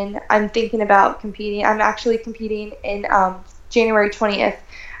 And then I'm thinking about competing. I'm actually competing in January 20th,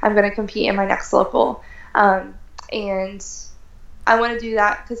 I'm going to compete in my next local. And I want to do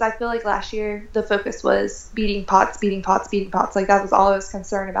that because I feel like last year the focus was beating POTS. Like that was all I was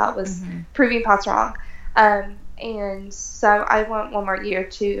concerned about, was proving POTS wrong. And so I want one more year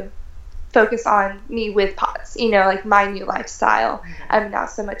to focus on me with POTS, like my new lifestyle. Not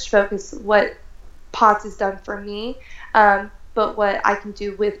so much focus what POTS has done for me, but what I can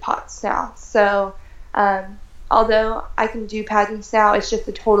do with POTS now. So although I can do pageants now, it's just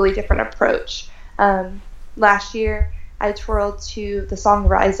a totally different approach. Last year, I twirled to the song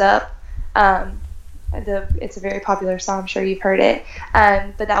Rise Up. It's a very popular song. I'm sure you've heard it.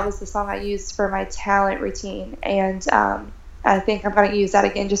 But that was the song I used for my talent routine. And I think I'm going to use that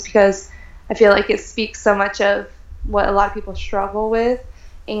again just because I feel like it speaks so much of what a lot of people struggle with.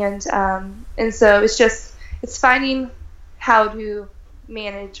 And so it's finding how to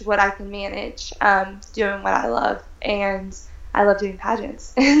manage what I can manage, doing what I love. And I love doing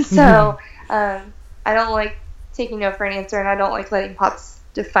pageants. And so I don't like taking no for an answer, and I don't like letting POTS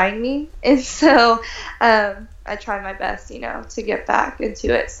define me. And so I try my best, to get back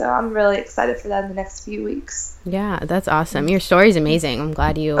into it. So I'm really excited for that in the next few weeks. Yeah, that's awesome. Your story's amazing. I'm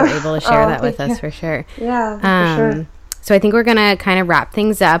glad you were able to share that with us, for sure. Yeah, for sure. So I think we're going to kind of wrap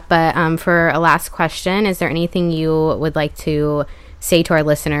things up, but for a last question, is there anything you would like to say to our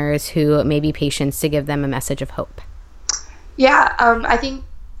listeners who may be patients to give them a message of hope? Yeah, I think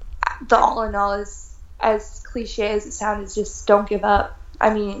the all in all is, as cliche as it sounds, is just don't give up. I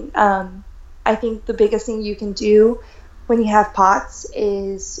think the biggest thing you can do when you have POTS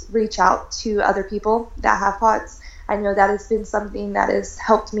is reach out to other people that have POTS. I know that has been something that has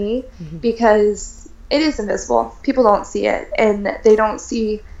helped me because it is invisible. People don't see it, and they don't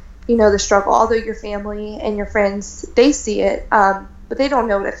see, the struggle. Although your family and your friends, they see it, but they don't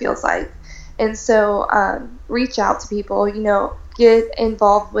know what it feels like. And so reach out to people, get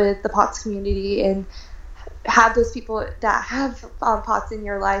involved with the POTS community and have those people that have POTS in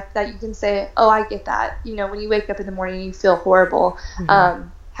your life that you can say, oh, I get that. When you wake up in the morning and you feel horrible,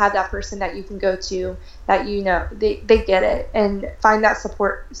 have that person that you can go to that, they get it, and find that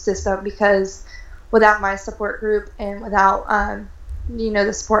support system, because without my support group and without,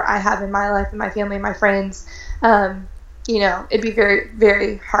 the support I have in my life and my family and my friends, it'd be very,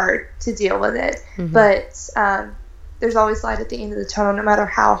 very hard to deal with it. But there's always light at the end of the tunnel, no matter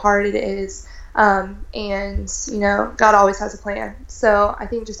how hard it is. And God always has a plan. So I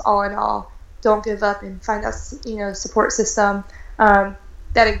think just all in all, don't give up and find that, support system, that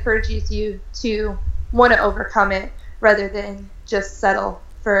encourages you to want to overcome it rather than just settle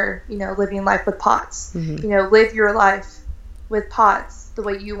for, living life with POTS. Live your life with POTS the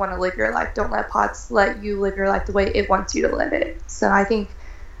way you want to live your life. Don't let POTS let you live your life the way it wants you to live it. So I think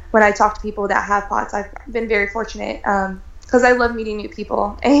when I talk to people that have POTS, I've been very fortunate, because I love meeting new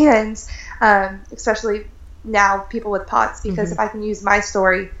people, and especially now people with POTS, because if I can use my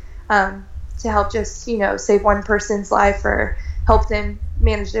story to help just, save one person's life or help them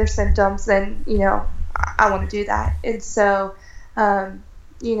manage their symptoms, then, I want to do that. And so,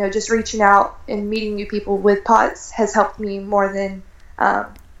 just reaching out and meeting new people with POTS has helped me more than,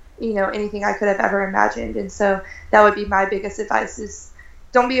 anything I could have ever imagined. And so that would be my biggest advice is,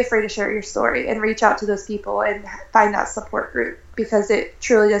 don't be afraid to share your story and reach out to those people and find that support group, because it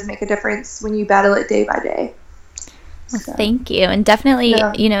truly does make a difference when you battle it day by day. Well, thank you. And definitely,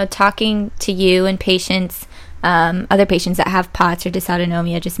 talking to you and patients, other patients that have POTS or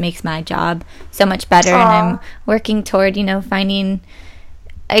dysautonomia just makes my job so much better. And I'm working toward, finding,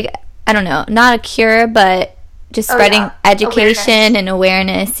 I don't know, not a cure, but just spreading education and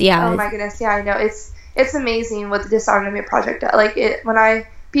awareness. Yeah. Oh my goodness. Yeah, I know. It's amazing what the Dysautonomia Project does.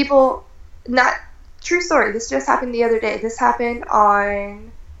 True story, this just happened the other day. This happened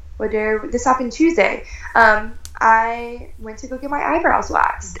this happened Tuesday. I went to go get my eyebrows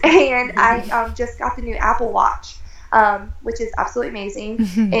waxed, and I just got the new Apple Watch, which is absolutely amazing,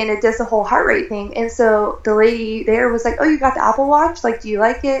 and it does the whole heart rate thing. And so the lady there was like, oh, you got the Apple Watch? Like, do you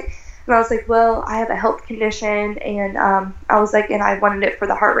like it? And I was like, well, I have a health condition, and I was like, and I wanted it for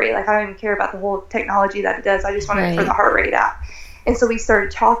the heart rate. Like, I don't even care about the whole technology that it does. I just wanted it for the heart rate app. And so we started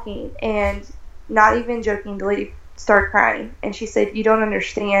talking, and not even joking, the lady started crying, and she said, you don't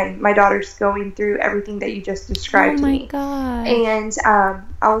understand. My daughter's going through everything that you just described to me. Oh my God. And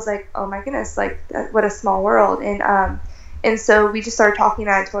I was like, oh my goodness, like, what a small world. And so we just started talking,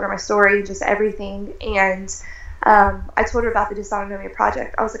 and I told her my story and just everything. And I told her about the Dysautonomia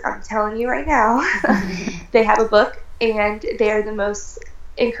Project. I was like, I'm telling you right now, they have a book, and they are the most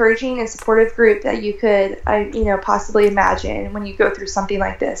encouraging and supportive group that you could, possibly imagine when you go through something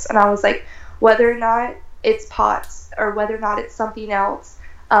like this. And I was like, whether or not it's POTS or whether or not it's something else,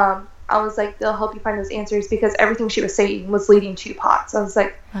 I was like, they'll help you find those answers, because everything she was saying was leading to POTS. I was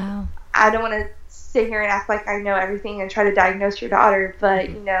like, wow. I don't want to sit here and act like I know everything and try to diagnose your daughter, but,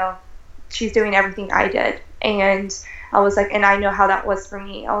 you know, she's doing everything I did. And I was like, and I know how that was for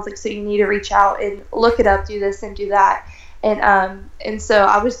me. I was like, so you need to reach out and look it up, do this and do that. And so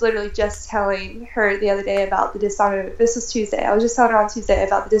I was literally just telling her the other day about the dysautonomia. This was Tuesday. I was just telling her on Tuesday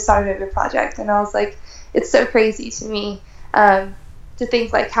about the dysautonomia project. And I was like, it's so crazy to me, to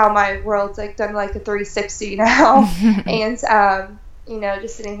think like how my world's like done like a 360 now. And, you know,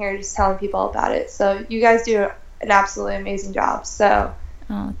 just sitting here just telling people about it. So you guys do an absolutely amazing job. So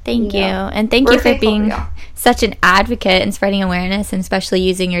oh, thank you. And thank you for being such an advocate and spreading awareness, and especially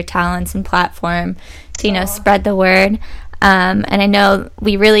using your talents and platform to, you know, spread the word. And I know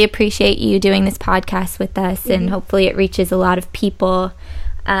we really appreciate you doing this podcast with us, and hopefully it reaches a lot of people.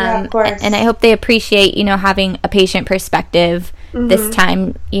 Yeah, of course. And I hope they appreciate, you know, having a patient perspective this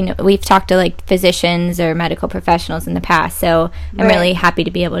time. You know, we've talked to like physicians or medical professionals in the past, so I'm really happy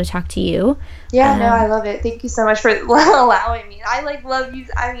to be able to talk to you. Yeah, no, I love it. Thank you so much for allowing me. I like love you.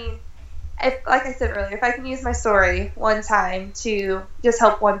 I mean, if, like I said earlier, if I can use my story one time to just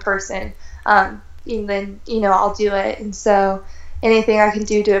help one person, and then, you know, I'll do it. And so anything I can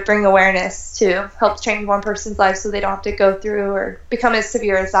do to bring awareness to help change one person's life so they don't have to go through or become as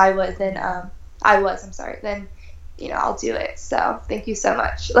severe as I would, then then, you know, I'll do it. So thank you so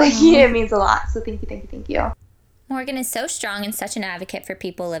much. Like, it means a lot. So thank you. Morgan is so strong and such an advocate for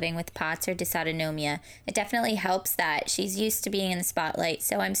people living with POTS or dysautonomia. It definitely helps that she's used to being in the spotlight.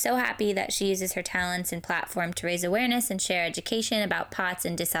 So I'm so happy that she uses her talents and platform to raise awareness and share education about POTS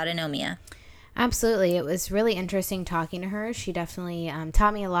and dysautonomia. Absolutely. It was really interesting talking to her. She definitely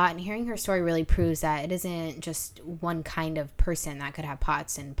taught me a lot, and hearing her story really proves that it isn't just one kind of person that could have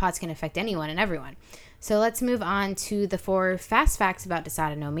POTS, and POTS can affect anyone and everyone. So let's move on to the 4 fast facts about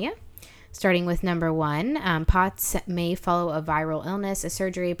dysautonomia. Starting with number 1, POTS may follow a viral illness, a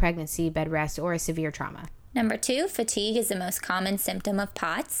surgery, pregnancy, bed rest, or a severe trauma. Number 2, fatigue is the most common symptom of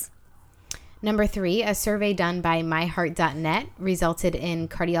POTS. Number 3, a survey done by myheart.net resulted in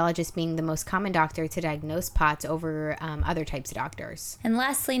cardiologists being the most common doctor to diagnose POTS over other types of doctors. And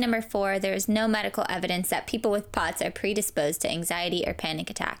lastly, number 4, there is no medical evidence that people with POTS are predisposed to anxiety or panic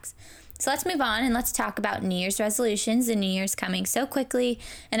attacks. So let's move on and let's talk about New Year's resolutions. The New Year's coming so quickly,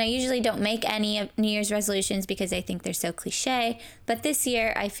 and I usually don't make any New Year's resolutions because I think they're so cliche, but this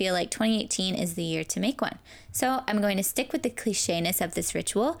year I feel like 2018 is the year to make one. So I'm going to stick with the clichéness of this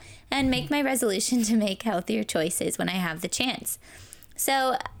ritual and make my resolution to make healthier choices when I have the chance.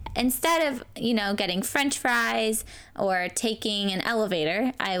 So instead of, you know, getting French fries or taking an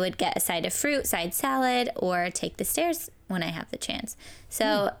elevator, I would get a side of fruit, side salad, or take the stairs when I have the chance.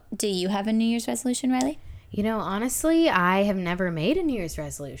 So do you have a New Year's resolution, Riley? You know, honestly, I have never made a New Year's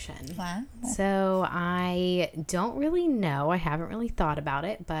resolution. Wow. So I don't really know. I haven't really thought about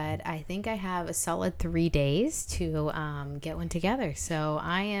it, but I think I have a solid 3 days to get one together. So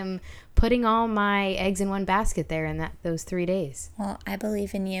I am putting all my eggs in one basket there in those 3 days. Well, I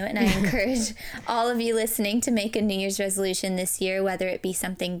believe in you, and I encourage all of you listening to make a New Year's resolution this year, whether it be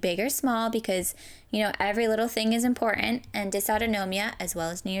something big or small, because, you know, every little thing is important, and dysautonomia, as well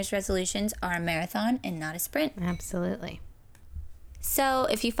as New Year's resolutions, are a marathon and not a sprint. Absolutely. So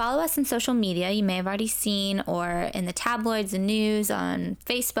if you follow us on social media, you may have already seen, or in the tabloids, the news, on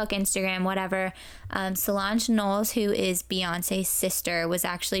Facebook, Instagram, whatever, Solange Knowles, who is Beyonce's sister, was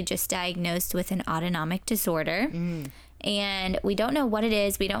actually just diagnosed with an autonomic disorder. And we don't know what it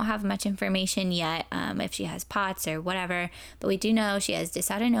is. We don't have much information yet, if she has POTS or whatever, but we do know she has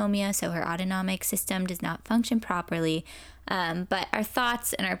dysautonomia, so her autonomic system does not function properly. But our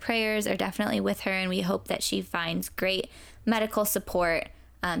thoughts and our prayers are definitely with her, and we hope that she finds great medical support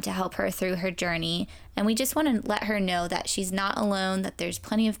to help her through her journey. And we just want to let her know that she's not alone, that there's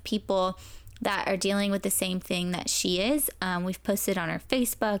plenty of people that are dealing with the same thing that she is. We've posted on our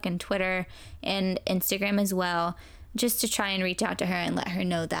Facebook and Twitter and Instagram as well, just to try and reach out to her and let her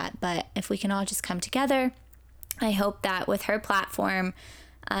know that. But if we can all just come together, I hope that with her platform,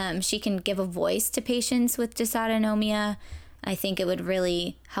 she can give a voice to patients with dysautonomia. I think it would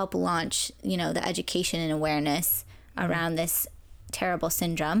really help launch, you know, the education and awareness around this terrible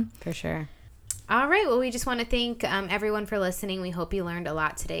syndrome. For sure. All right. Well, we just want to thank everyone for listening. We hope you learned a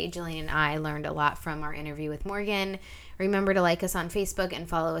lot today. Jillian and I learned a lot from our interview with Morgan. Remember to like us on Facebook and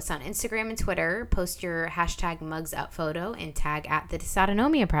follow us on Instagram and Twitter. Post your #MugsUpPhoto and tag @the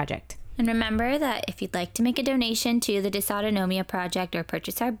Dysautonomia Project. And remember that if you'd like to make a donation to the Dysautonomia Project or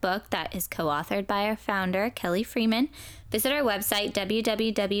purchase our book that is co-authored by our founder, Kelly Freeman, visit our website,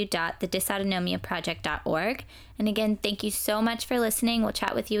 www.thedysautonomiaproject.org. And again, thank you so much for listening. We'll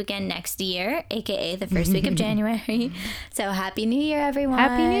chat with you again next year, aka the first week of January. So Happy New Year, everyone.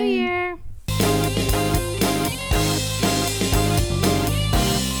 Happy New Year.